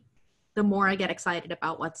see, the more I get excited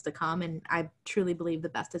about what's to come, and I truly believe the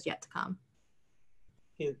best is yet to come.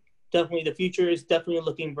 Yeah, definitely, the future is definitely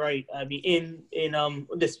looking bright. I mean, in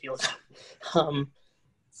this field.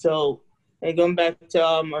 So, and going back to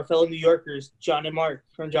our fellow New Yorkers, John and Mark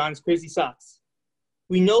from John's Crazy Socks.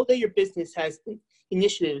 We know that your business has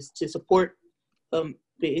initiatives to support the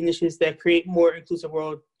initiatives that create more inclusive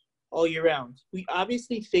world all year round. We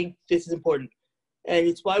obviously think this is important, and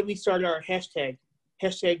it's why we started our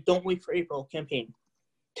hashtag Don't Wait for April campaign.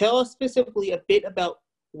 Tell us specifically a bit about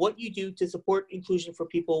what you do to support inclusion for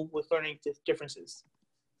people with learning differences.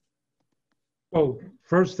 Well,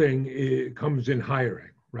 first thing, it comes in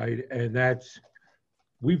hiring, right? And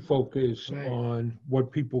we focus on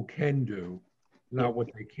what people can do, not what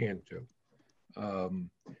they can't do.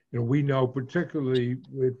 We know, particularly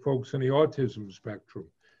with folks on the autism spectrum,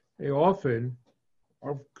 they often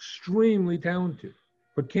are extremely talented,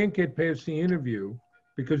 but can't get past the interview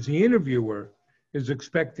because the interviewer is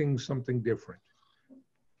expecting something different.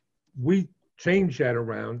 We change that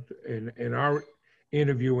around in our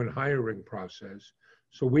interview and hiring process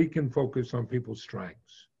so we can focus on people's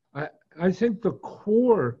strengths. I think the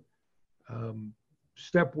core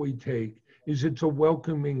step we take is it's a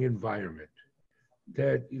welcoming environment.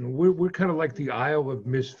 That, we're kind of like the Isle of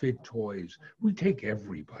Misfit Toys. We take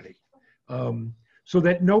everybody. so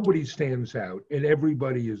that nobody stands out and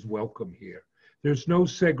everybody is welcome here. There's no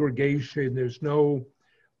segregation. There's no,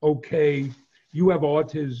 okay, you have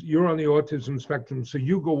autism, you're on the autism spectrum, so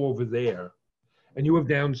you go over there. And you have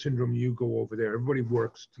Down syndrome, you go over there. Everybody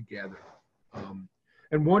works together.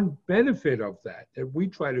 And one benefit of that we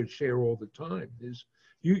try to share all the time is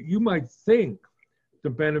you might think the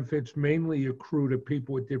benefits mainly accrue to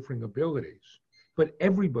people with differing abilities, but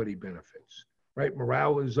everybody benefits, right?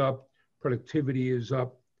 Morale is up, productivity is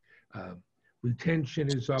up, retention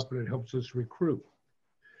is up, and it helps us recruit.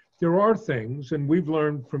 There are things, and we've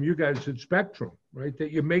learned from you guys at Spectrum, right,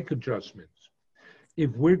 that you make adjustments.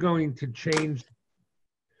 If we're going to change,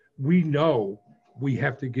 we know we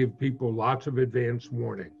have to give people lots of advance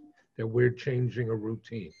warning that we're changing a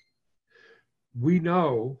routine. We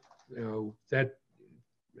know, that,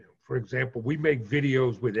 for example, we make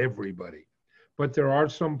videos with everybody, but there are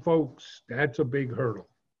some folks, that's a big hurdle.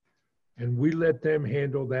 And we let them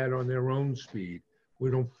handle that on their own speed.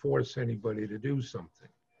 We don't force anybody to do something.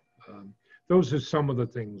 Those are some of the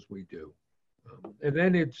things we do. And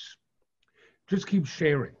then it's just keep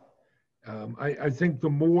sharing. I think the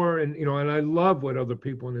more, and I love what other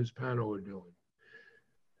people in this panel are doing.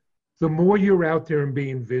 The more you're out there and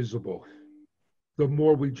being visible, the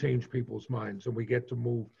more we change people's minds and we get to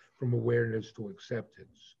move from awareness to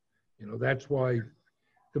acceptance. That's why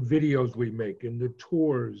the videos we make and the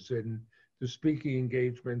tours and the speaking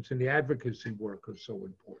engagements and the advocacy work are so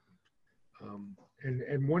important.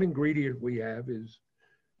 And one ingredient we have is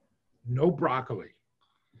no broccoli.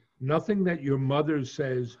 Nothing that your mother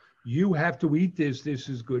says, you have to eat this, this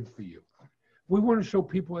is good for you. We want to show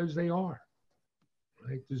people as they are.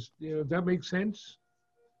 Right? Does that make sense?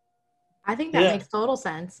 I think that makes total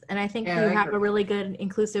sense. And I think you have a really good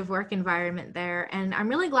inclusive work environment there. And I'm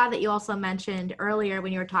really glad that you also mentioned earlier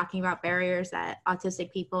when you were talking about barriers that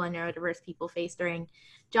autistic people and neurodiverse people face during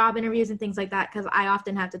job interviews and things like that. Because I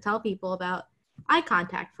often have to tell people about eye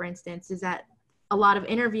contact, for instance, is that a lot of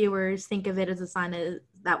interviewers think of it as a sign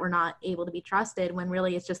that we're not able to be trusted, when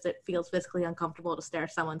really it's just, it feels physically uncomfortable to stare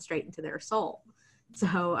someone straight into their soul.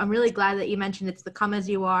 So I'm really glad that you mentioned it's the come as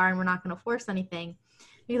you are and we're not going to force anything.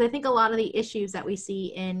 Because I think a lot of the issues that we see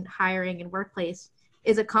in hiring and workplace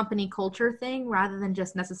is a company culture thing, rather than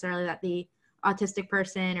just necessarily that the autistic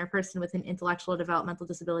person or person with an intellectual or developmental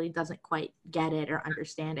disability doesn't quite get it or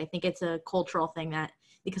understand. I think it's a cultural thing that,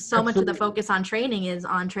 because so much of the focus on training is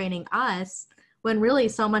on training us, when really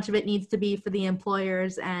so much of it needs to be for the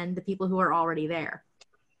employers and the people who are already there.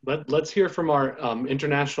 But let's hear from our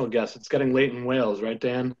international guests. It's getting late in Wales, right,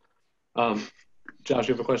 Dan? Josh,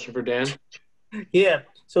 you have a question for Dan? Yeah.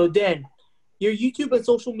 So Dan, your YouTube and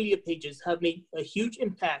social media pages have made a huge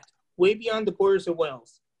impact way beyond the borders of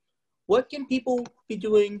Wales. What can people be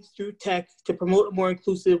doing through tech to promote a more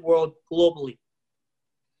inclusive world globally?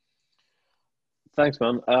 Thanks,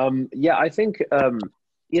 man. Yeah, I think,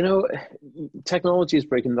 technology is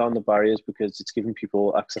breaking down the barriers because it's giving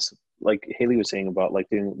people access, like Haley was saying about like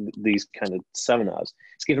doing these kind of seminars.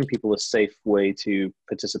 It's giving people a safe way to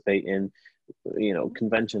participate in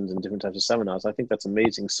conventions and different types of seminars. I think that's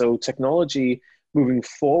amazing. So technology moving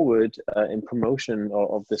forward in promotion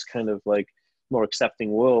of this kind of like more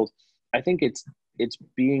accepting world, I think it's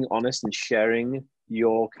being honest and sharing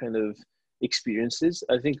your kind of experiences.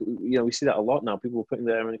 I think we see that a lot now. People putting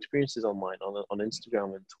their own experiences online on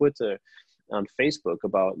Instagram and Twitter and Facebook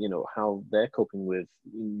about how they're coping with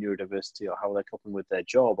neurodiversity, or how they're coping with their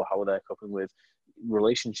job, or how they're coping with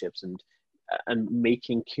relationships, and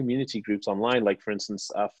making community groups online. Like, for instance,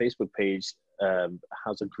 our Facebook page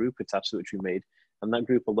has a group attached to it which we made, and that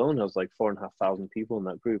group alone has like 4,500 people in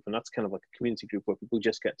that group, and that's kind of like a community group where people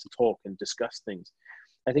just get to talk and discuss things.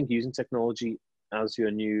 I think using technology as your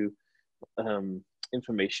new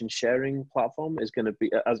information sharing platform is going to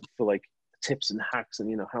be, as for like tips and hacks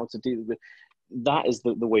and how to deal with, that is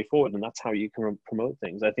the way forward, and that's how you can promote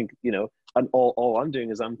things. I think and all I'm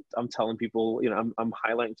doing is I'm telling people, I'm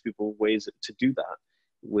highlighting to people ways to do that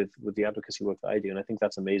with the advocacy work that I do, and I think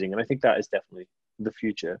that's amazing. And I think that is definitely the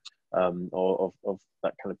future of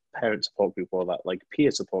that kind of parent support group, or that like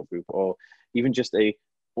peer support group, or even just a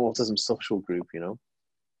autism social group.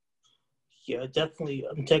 Yeah, definitely.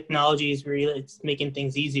 Technology is really, it's making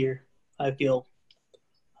things easier, I feel.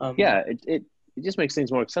 Yeah, it just makes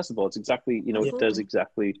things more accessible. It's exactly, it does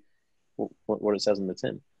exactly what it says in the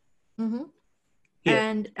tin. Mm-hmm. Yeah.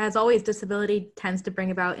 And as always, disability tends to bring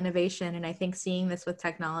about innovation. And I think seeing this with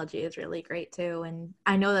technology is really great too. And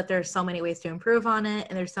I know that there's so many ways to improve on it,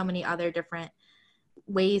 and there's so many other different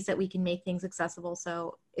ways that we can make things accessible.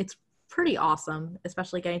 So it's pretty awesome,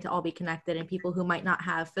 especially getting to all be connected and people who might not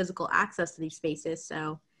have physical access to these spaces.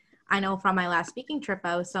 So I know from my last speaking trip,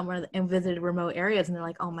 I was somewhere and visited remote areas, and they're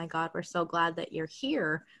like, oh my God, we're so glad that you're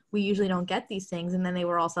here. We usually don't get these things. And then they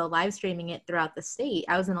were also live streaming it throughout the state.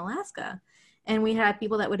 I was in Alaska, and we had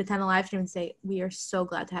people that would attend the live stream and say, we are so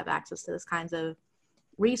glad to have access to this kinds of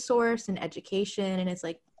resource and education. And it's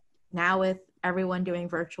like, now with everyone doing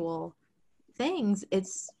virtual things,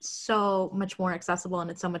 it's so much more accessible,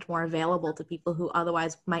 and it's so much more available to people who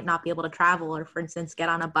otherwise might not be able to travel, or for instance get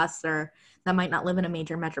on a bus, or that might not live in a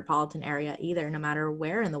major metropolitan area either, no matter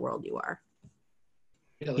where in the world you are.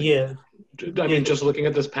 I mean, just looking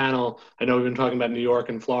at this panel, I know we've been talking about New York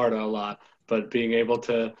and Florida a lot, but being able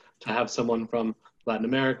to have someone from Latin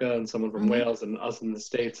America and someone from Wales and us in the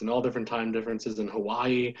States and all different time differences in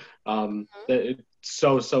Hawaii, it's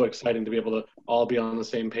so exciting to be able to all be on the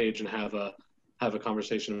same page and have a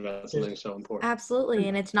conversation about something so important. Absolutely.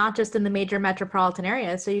 And it's not just in the major metropolitan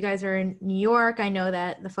areas. So you guys are in New York. I know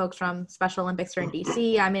that the folks from Special Olympics are in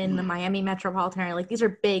DC. I'm in the Miami metropolitan area. Like, these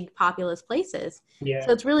are big populous places. Yeah.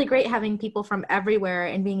 So it's really great having people from everywhere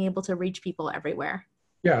and being able to reach people everywhere.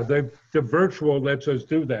 Yeah, the virtual lets us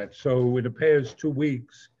do that. So in the past 2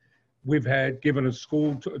 weeks, we've given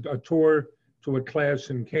a tour to a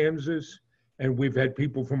class in Kansas, and we've had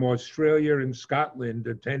people from Australia and Scotland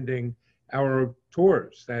attending our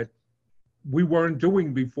tours that we weren't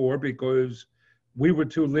doing before because we were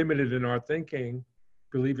too limited in our thinking,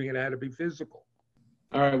 believing it had to be physical.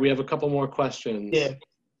 All right, we have a couple more questions. Yeah.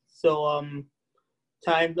 So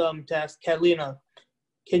time to ask Catalina,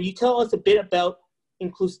 can you tell us a bit about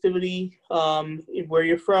inclusivity, where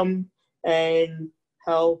you're from, and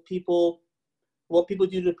what people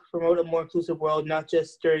do to promote a more inclusive world, not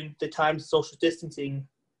just during the time of social distancing,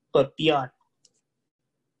 but beyond?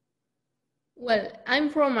 Well, I'm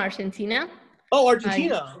from Argentina. Oh,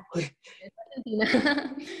 Argentina.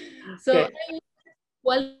 Argentina. So Okay. I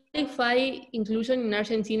would qualify inclusion in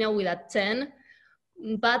Argentina with a 10,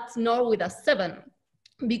 but not with a 7,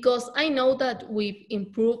 because I know that we've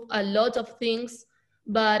improved a lot of things,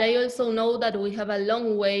 but I also know that we have a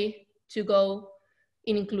long way to go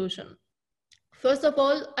in inclusion. First of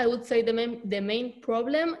all, I would say the main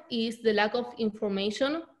problem is the lack of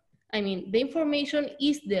information. I mean, the information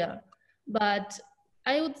is there, but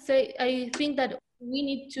I think that we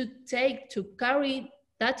need to carry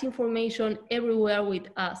that information everywhere with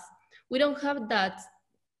us. We don't have that.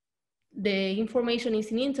 The information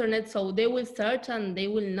is in internet, so they will search and they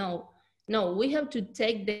will know. No, we have to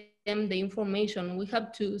take them the information. We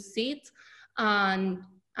have to sit and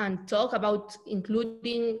talk about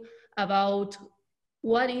including, about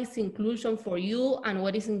what is inclusion for you and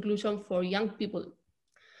what is inclusion for young people.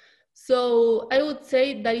 So I would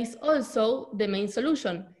say that is also the main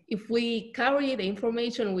solution. If we carry the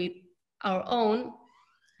information with our own,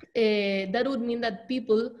 that would mean that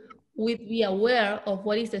people would be aware of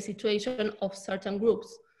what is the situation of certain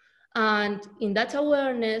groups. And in that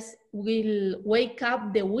awareness, will wake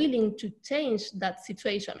up the willing to change that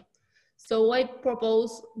situation. So I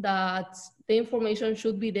propose that the information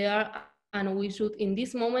should be there, and we should, in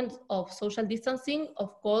this moment of social distancing,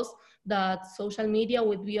 of course, that social media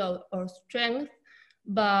would be our strength,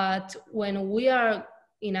 but when we are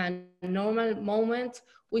in a normal moment,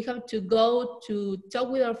 we have to go to talk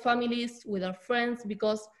with our families, with our friends,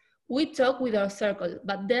 because we talk with our circle,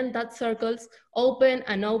 but then that circle's open,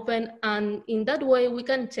 and in that way we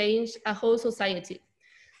can change a whole society.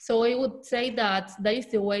 So I would say that that is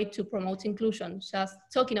the way to promote inclusion, just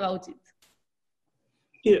talking about it.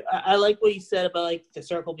 Yeah, I like what you said about like the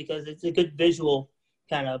circle, because it's a good visual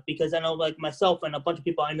kind of, because I know like myself and a bunch of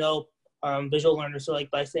people I know are visual learners, so like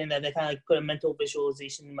by saying that, they kind of like put a mental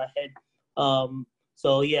visualization in my head.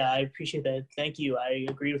 So yeah, I appreciate that. Thank you. I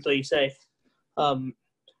agree with what you say.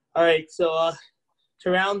 All right, so to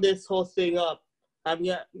round this whole thing up, I'm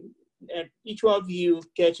gonna, and each one of you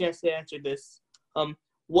get a chance to answer this.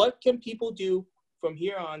 What can people do from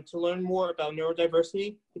here on to learn more about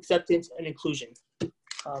neurodiversity, acceptance, and inclusion?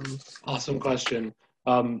 Awesome question.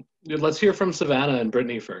 Let's hear from Savannah and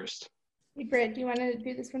Brittany first. Hey, Britt, do you want to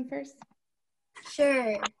do this one first?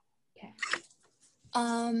 Sure. Okay.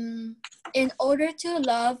 In order to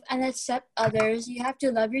love and accept others, you have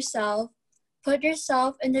to love yourself. Put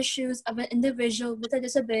yourself in the shoes of an individual with a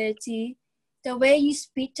disability. The way you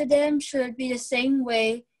speak to them should be the same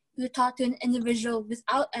way you talk to an individual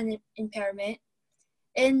without an impairment.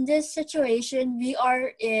 In this situation we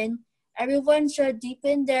are in, everyone should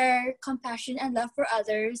deepen their compassion and love for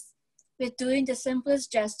others with doing the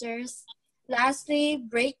simplest gestures. Lastly,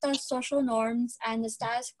 break the social norms and the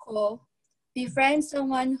status quo. Befriend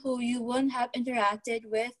someone who you wouldn't have interacted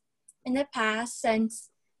with in the past, since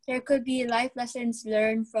there could be life lessons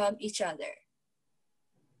learned from each other.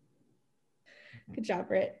 Good job,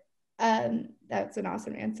 Britt. That's an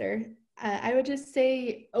awesome answer. I would just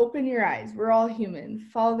say, open your eyes. We're all human.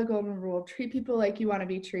 Follow the golden rule. Treat people like you want to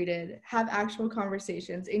be treated. Have actual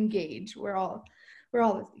conversations. Engage. We're all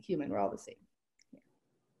human. We're all the same. Yeah.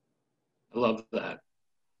 I love that.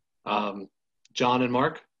 John and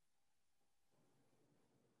Mark?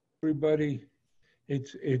 Everybody,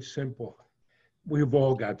 it's simple. We've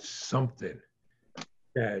all got something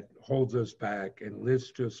that holds us back, and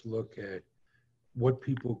let's just look at what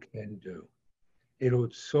people can do.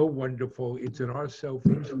 It's so wonderful. It's in our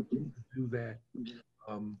self-interest to do that.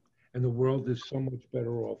 And the world is so much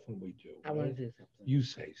better off when we do. I want to say something. You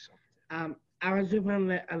say something. I just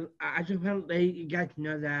want to let you guys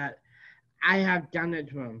know that I have Donald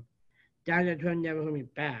Trump. Donald Trump never hurt me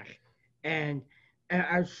back. And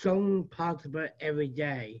I'm showing possible every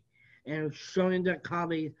day. And I'm showing the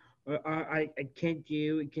colleagues I can't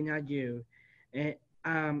do, cannot do. And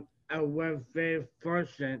we're very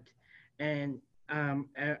fortunate and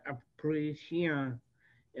appreciation.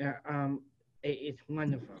 It's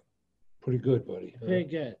wonderful. Pretty good, buddy. Pretty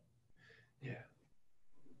good. Yeah.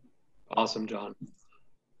 Awesome, John.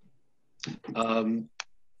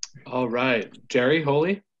 All right. Jerry,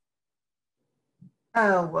 Holy?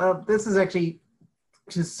 Oh, well, this is actually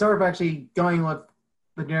just sort of actually going with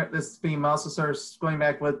this theme, also sort of going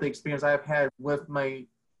back with the experience I've had with my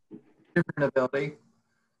different ability,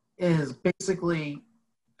 is basically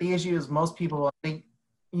the issue is most people, I think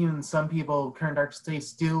even some people, current dark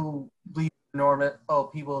states do believe the norm that, oh,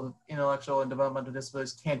 people with intellectual and developmental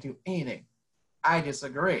disabilities can't do anything. I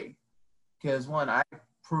disagree. Because one, I've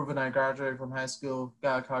proven I graduated from high school,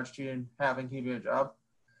 got a college student, having keeping a job.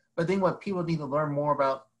 But I think what people need to learn more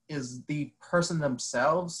about is the person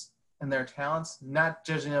themselves and their talents, not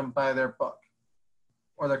judging them by their book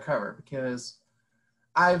or their cover. Because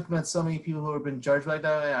I've met so many people who have been judged like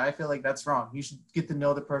that, and I feel like that's wrong. You should get to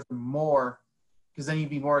know the person more, because then you'd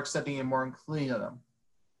be more accepting and more including of them.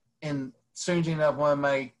 And strangely enough, one of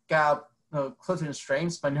my closest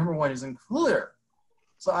strengths, my number one is includer.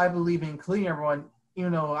 So I believe in including everyone,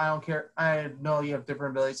 even though I don't care. I know you have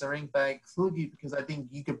different abilities, but I include you because I think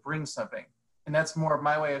you could bring something. And that's more of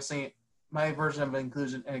my way of saying it, my version of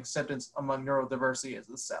inclusion and acceptance among neurodiversity is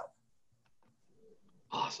itself.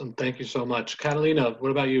 Awesome. Thank you so much. Catalina,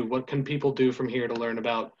 what about you? What can people do from here to learn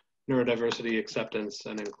about neurodiversity, acceptance,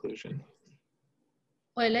 and inclusion?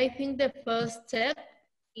 Well, I think the first step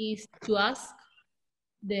is to ask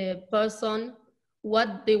the person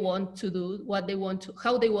what they want to do,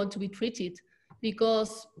 how they want to be treated.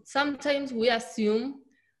 Because sometimes we assume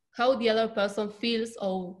how the other person feels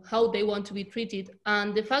or how they want to be treated.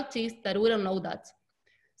 And the fact is that we don't know that.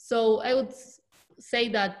 So I would say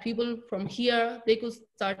that people from here, they could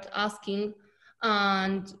start asking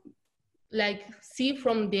and like see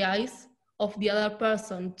from the eyes of the other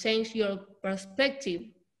person, change your perspective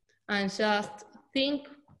and just think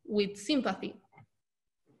with sympathy.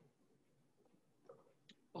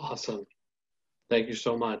 Awesome. Thank you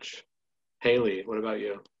so much. Haley, what about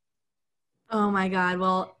you? Oh my God.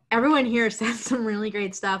 Well, everyone here said some really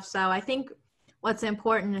great stuff. So I think what's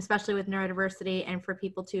important, especially with neurodiversity and for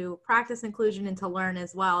people to practice inclusion and to learn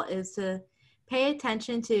as well, is to pay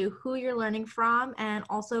attention to who you're learning from and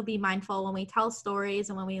also be mindful when we tell stories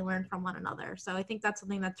and when we learn from one another. So I think that's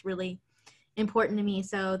something that's really important to me.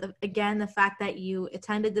 So again, the fact that you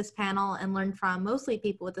attended this panel and learned from mostly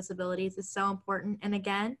people with disabilities is so important. And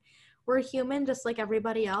again, we're human just like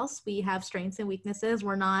everybody else. We have strengths and weaknesses.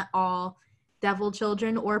 We're not all devil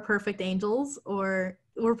children or perfect angels, or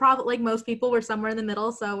we're probably like most people, we're somewhere in the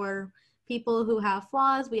middle. So we're people who have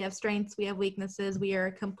flaws, we have strengths, we have weaknesses, we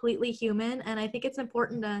are completely human. And I think it's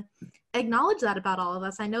important to acknowledge that about all of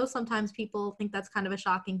us. I know sometimes people think that's kind of a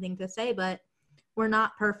shocking thing to say, but we're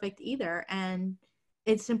not perfect either. And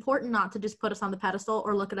it's important not to just put us on the pedestal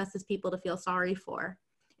or look at us as people to feel sorry for.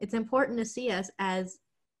 It's important to see us as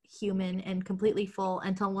human and completely full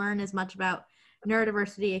and to learn as much about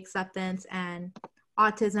neurodiversity, acceptance, and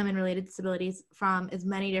autism and related disabilities from as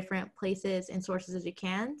many different places and sources as you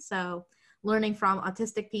can. So learning from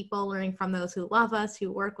autistic people, learning from those who love us,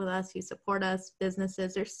 who work with us, who support us,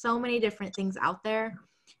 businesses, there's so many different things out there.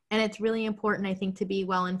 And it's really important, I think, to be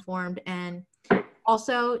well-informed. And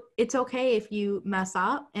also, it's okay if you mess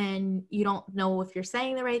up and you don't know if you're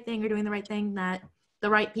saying the right thing or doing the right thing, that the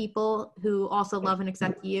right people who also love and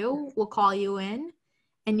accept you will call you in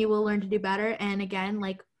and you will learn to do better. And again,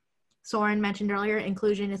 like Soren mentioned earlier,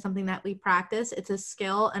 inclusion is something that we practice. It's a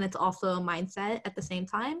skill and it's also a mindset at the same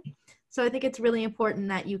time. So I think it's really important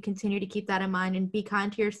that you continue to keep that in mind and be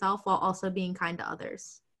kind to yourself while also being kind to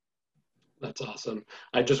others. That's awesome.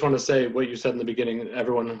 I just want to say what you said in the beginning.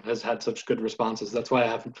 Everyone has had such good responses. That's why I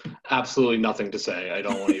have absolutely nothing to say. I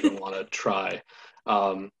don't even want to try.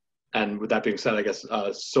 And with that being said, I guess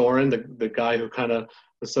Soren, the guy who kind of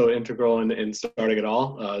was so integral in starting it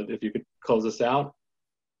all, if you could close us out.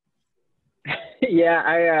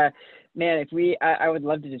 Yeah, man, I would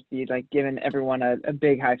love to just be like giving everyone a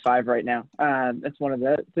big high five right now. That's one of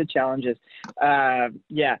the challenges.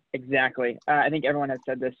 Yeah, exactly. I think everyone has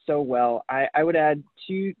said this so well. I would add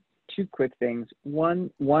two quick things.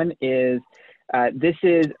 One is this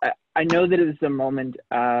is I know that it is a moment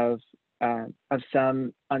of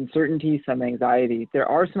some uncertainty, some anxiety. There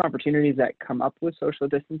are some opportunities that come up with social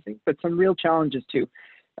distancing, but some real challenges too.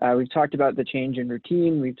 We've talked about the change in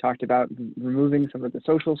routine. We've talked about removing some of the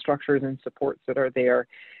social structures and supports that are there.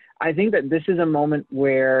 I think that this is a moment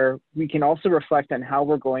where we can also reflect on how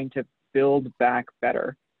we're going to build back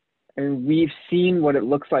better. I mean, we've seen what it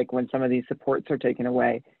looks like when some of these supports are taken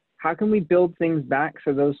away. How can we build things back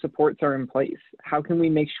so those supports are in place? How can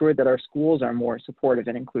we make sure that our schools are more supportive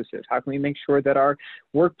and inclusive? How can we make sure that our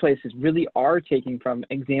workplaces really are taking from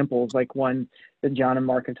examples like one that John and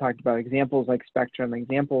Mark have talked about, examples like Spectrum,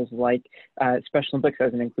 examples like Special Olympics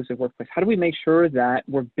as an inclusive workplace? How do we make sure that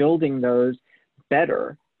we're building those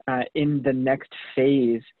better in the next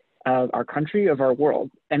phase of our country, of our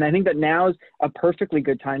world? And I think that now is a perfectly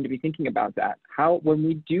good time to be thinking about that. How, when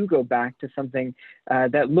we do go back to something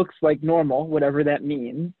that looks like normal, whatever that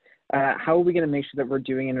means, how are we going to make sure that we're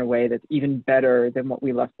doing it in a way that's even better than what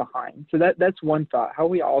we left behind? So that's one thought. How are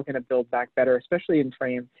we all going to build back better, especially in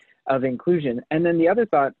frame of inclusion? And then the other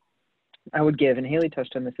thought I would give, and Haley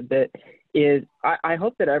touched on this a bit, is I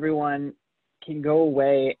hope that everyone can go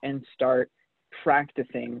away and start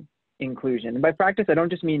practicing inclusion. And by practice, I don't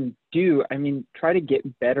just mean do, I mean try to get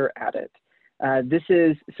better at it. This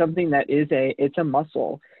is something that it's a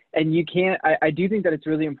muscle. And you can't, I do think that it's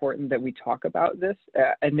really important that we talk about this,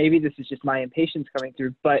 and maybe this is just my impatience coming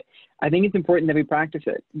through, but I think it's important that we practice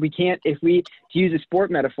it. We can't, to use a sport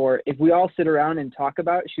metaphor, if we all sit around and talk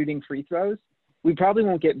about shooting free throws, we probably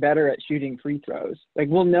won't get better at shooting free throws. Like,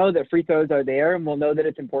 we'll know that free throws are there and we'll know that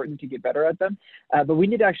it's important to get better at them, but we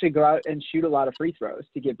need to actually go out and shoot a lot of free throws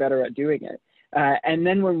to get better at doing it. And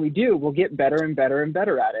then when we do, we'll get better and better and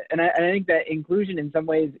better at it. And I think that inclusion in some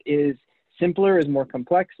ways is simpler, is more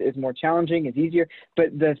complex, is more challenging, is easier.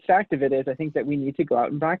 But the fact of it is, I think that we need to go out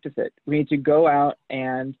and practice it. We need to go out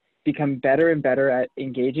and become better and better at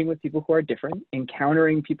engaging with people who are different,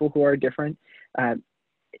 encountering people who are different,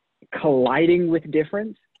 colliding with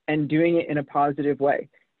difference, and doing it in a positive way.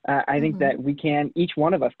 I think that each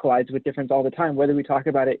one of us collides with difference all the time, whether we talk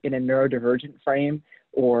about it in a neurodivergent frame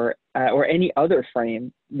or any other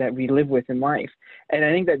frame that we live with in life. And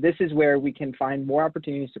I think that this is where we can find more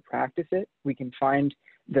opportunities to practice it. We can find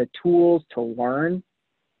the tools to learn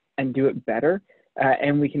and do it better.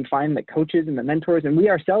 And we can find the coaches and the mentors, and we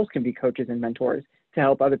ourselves can be coaches and mentors to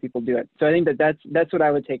help other people do it. So I think that that's what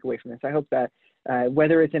I would take away from this. I hope that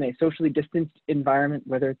whether it's in a socially distanced environment,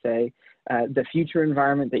 whether it's the future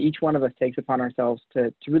environment, that each one of us takes upon ourselves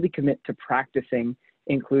to really commit to practicing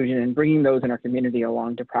inclusion and bringing those in our community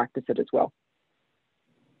along to practice it as well.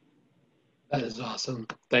 That is awesome.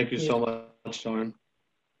 Thank you so much, Soren.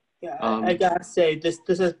 Yeah, I gotta say, this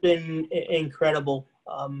has been incredible.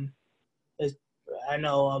 I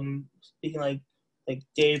know, speaking like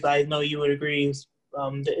Dave, I know you would agree. It's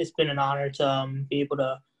been an honor to be able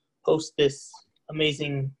to host this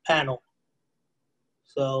amazing panel.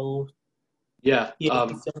 So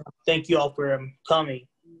so thank you all for coming.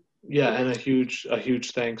 Yeah, and a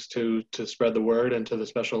huge thanks to Spread the Word and to the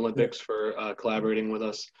Special Olympics for collaborating with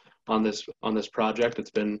us on this project.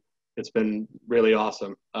 It's been really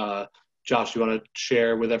awesome. Josh, you want to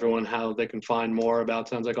share with everyone how they can find more about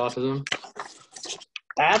Sounds Like Autism?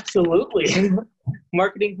 Absolutely.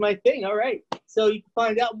 Marketing's my thing. All right. So you can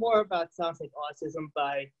find out more about Sounds Like Autism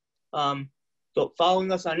by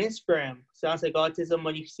following us on Instagram. Sounds Like Autism.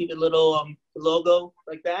 When you see the little logo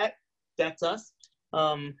like that, that's us.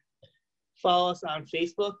 Follow us on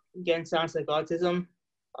Facebook. Again, Sounds Like Autism.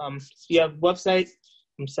 We have a website,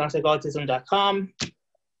 soundslikeautism.com,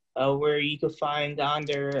 where you can find on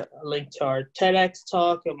there a link to our TEDx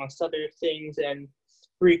talk, amongst other things, and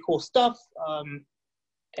pretty cool stuff.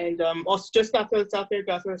 And also, just got throw this out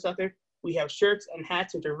there. We have shirts and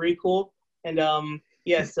hats, which are really cool. And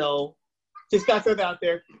so just got throw that out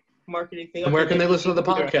there. Marketing thing. And where can they listen to the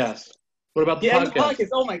podcast? What about the podcast? And the podcast.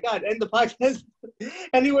 Oh my God! And the podcast.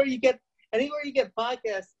 anywhere you get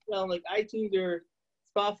podcasts, like iTunes or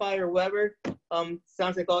Spotify or whatever.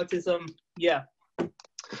 Sounds Like Autism. Yeah.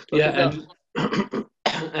 Yeah,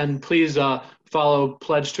 And please follow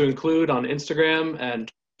Pledge to Include on Instagram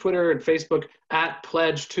and Twitter and Facebook at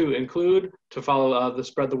Pledge to Include to follow the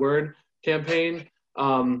Spread the Word campaign.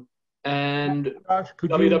 And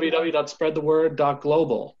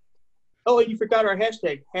www.spreadtheword.global. Oh, and you forgot our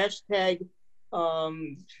hashtag.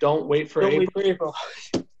 Don't wait for April.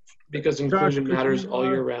 Because inclusion matters all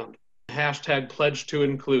year round. Hashtag Pledge to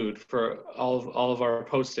Include for all of our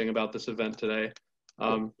posting about this event today.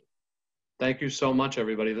 Thank you so much,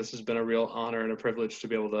 everybody. This has been a real honor and a privilege to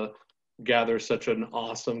be able to gather such an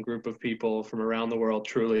awesome group of people from around the world.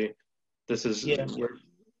 Truly, this is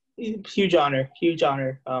huge honor.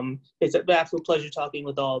 It's an absolute pleasure talking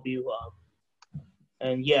with all of you.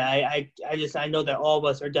 And yeah, I know that all of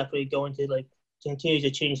us are definitely going to continue to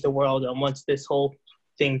change the world once this whole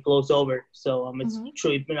thing blows over. So it's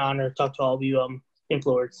truly been an honor to talk to all of you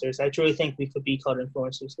influencers. I truly think we could be called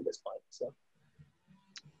influencers at this point. So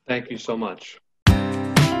thank you so much.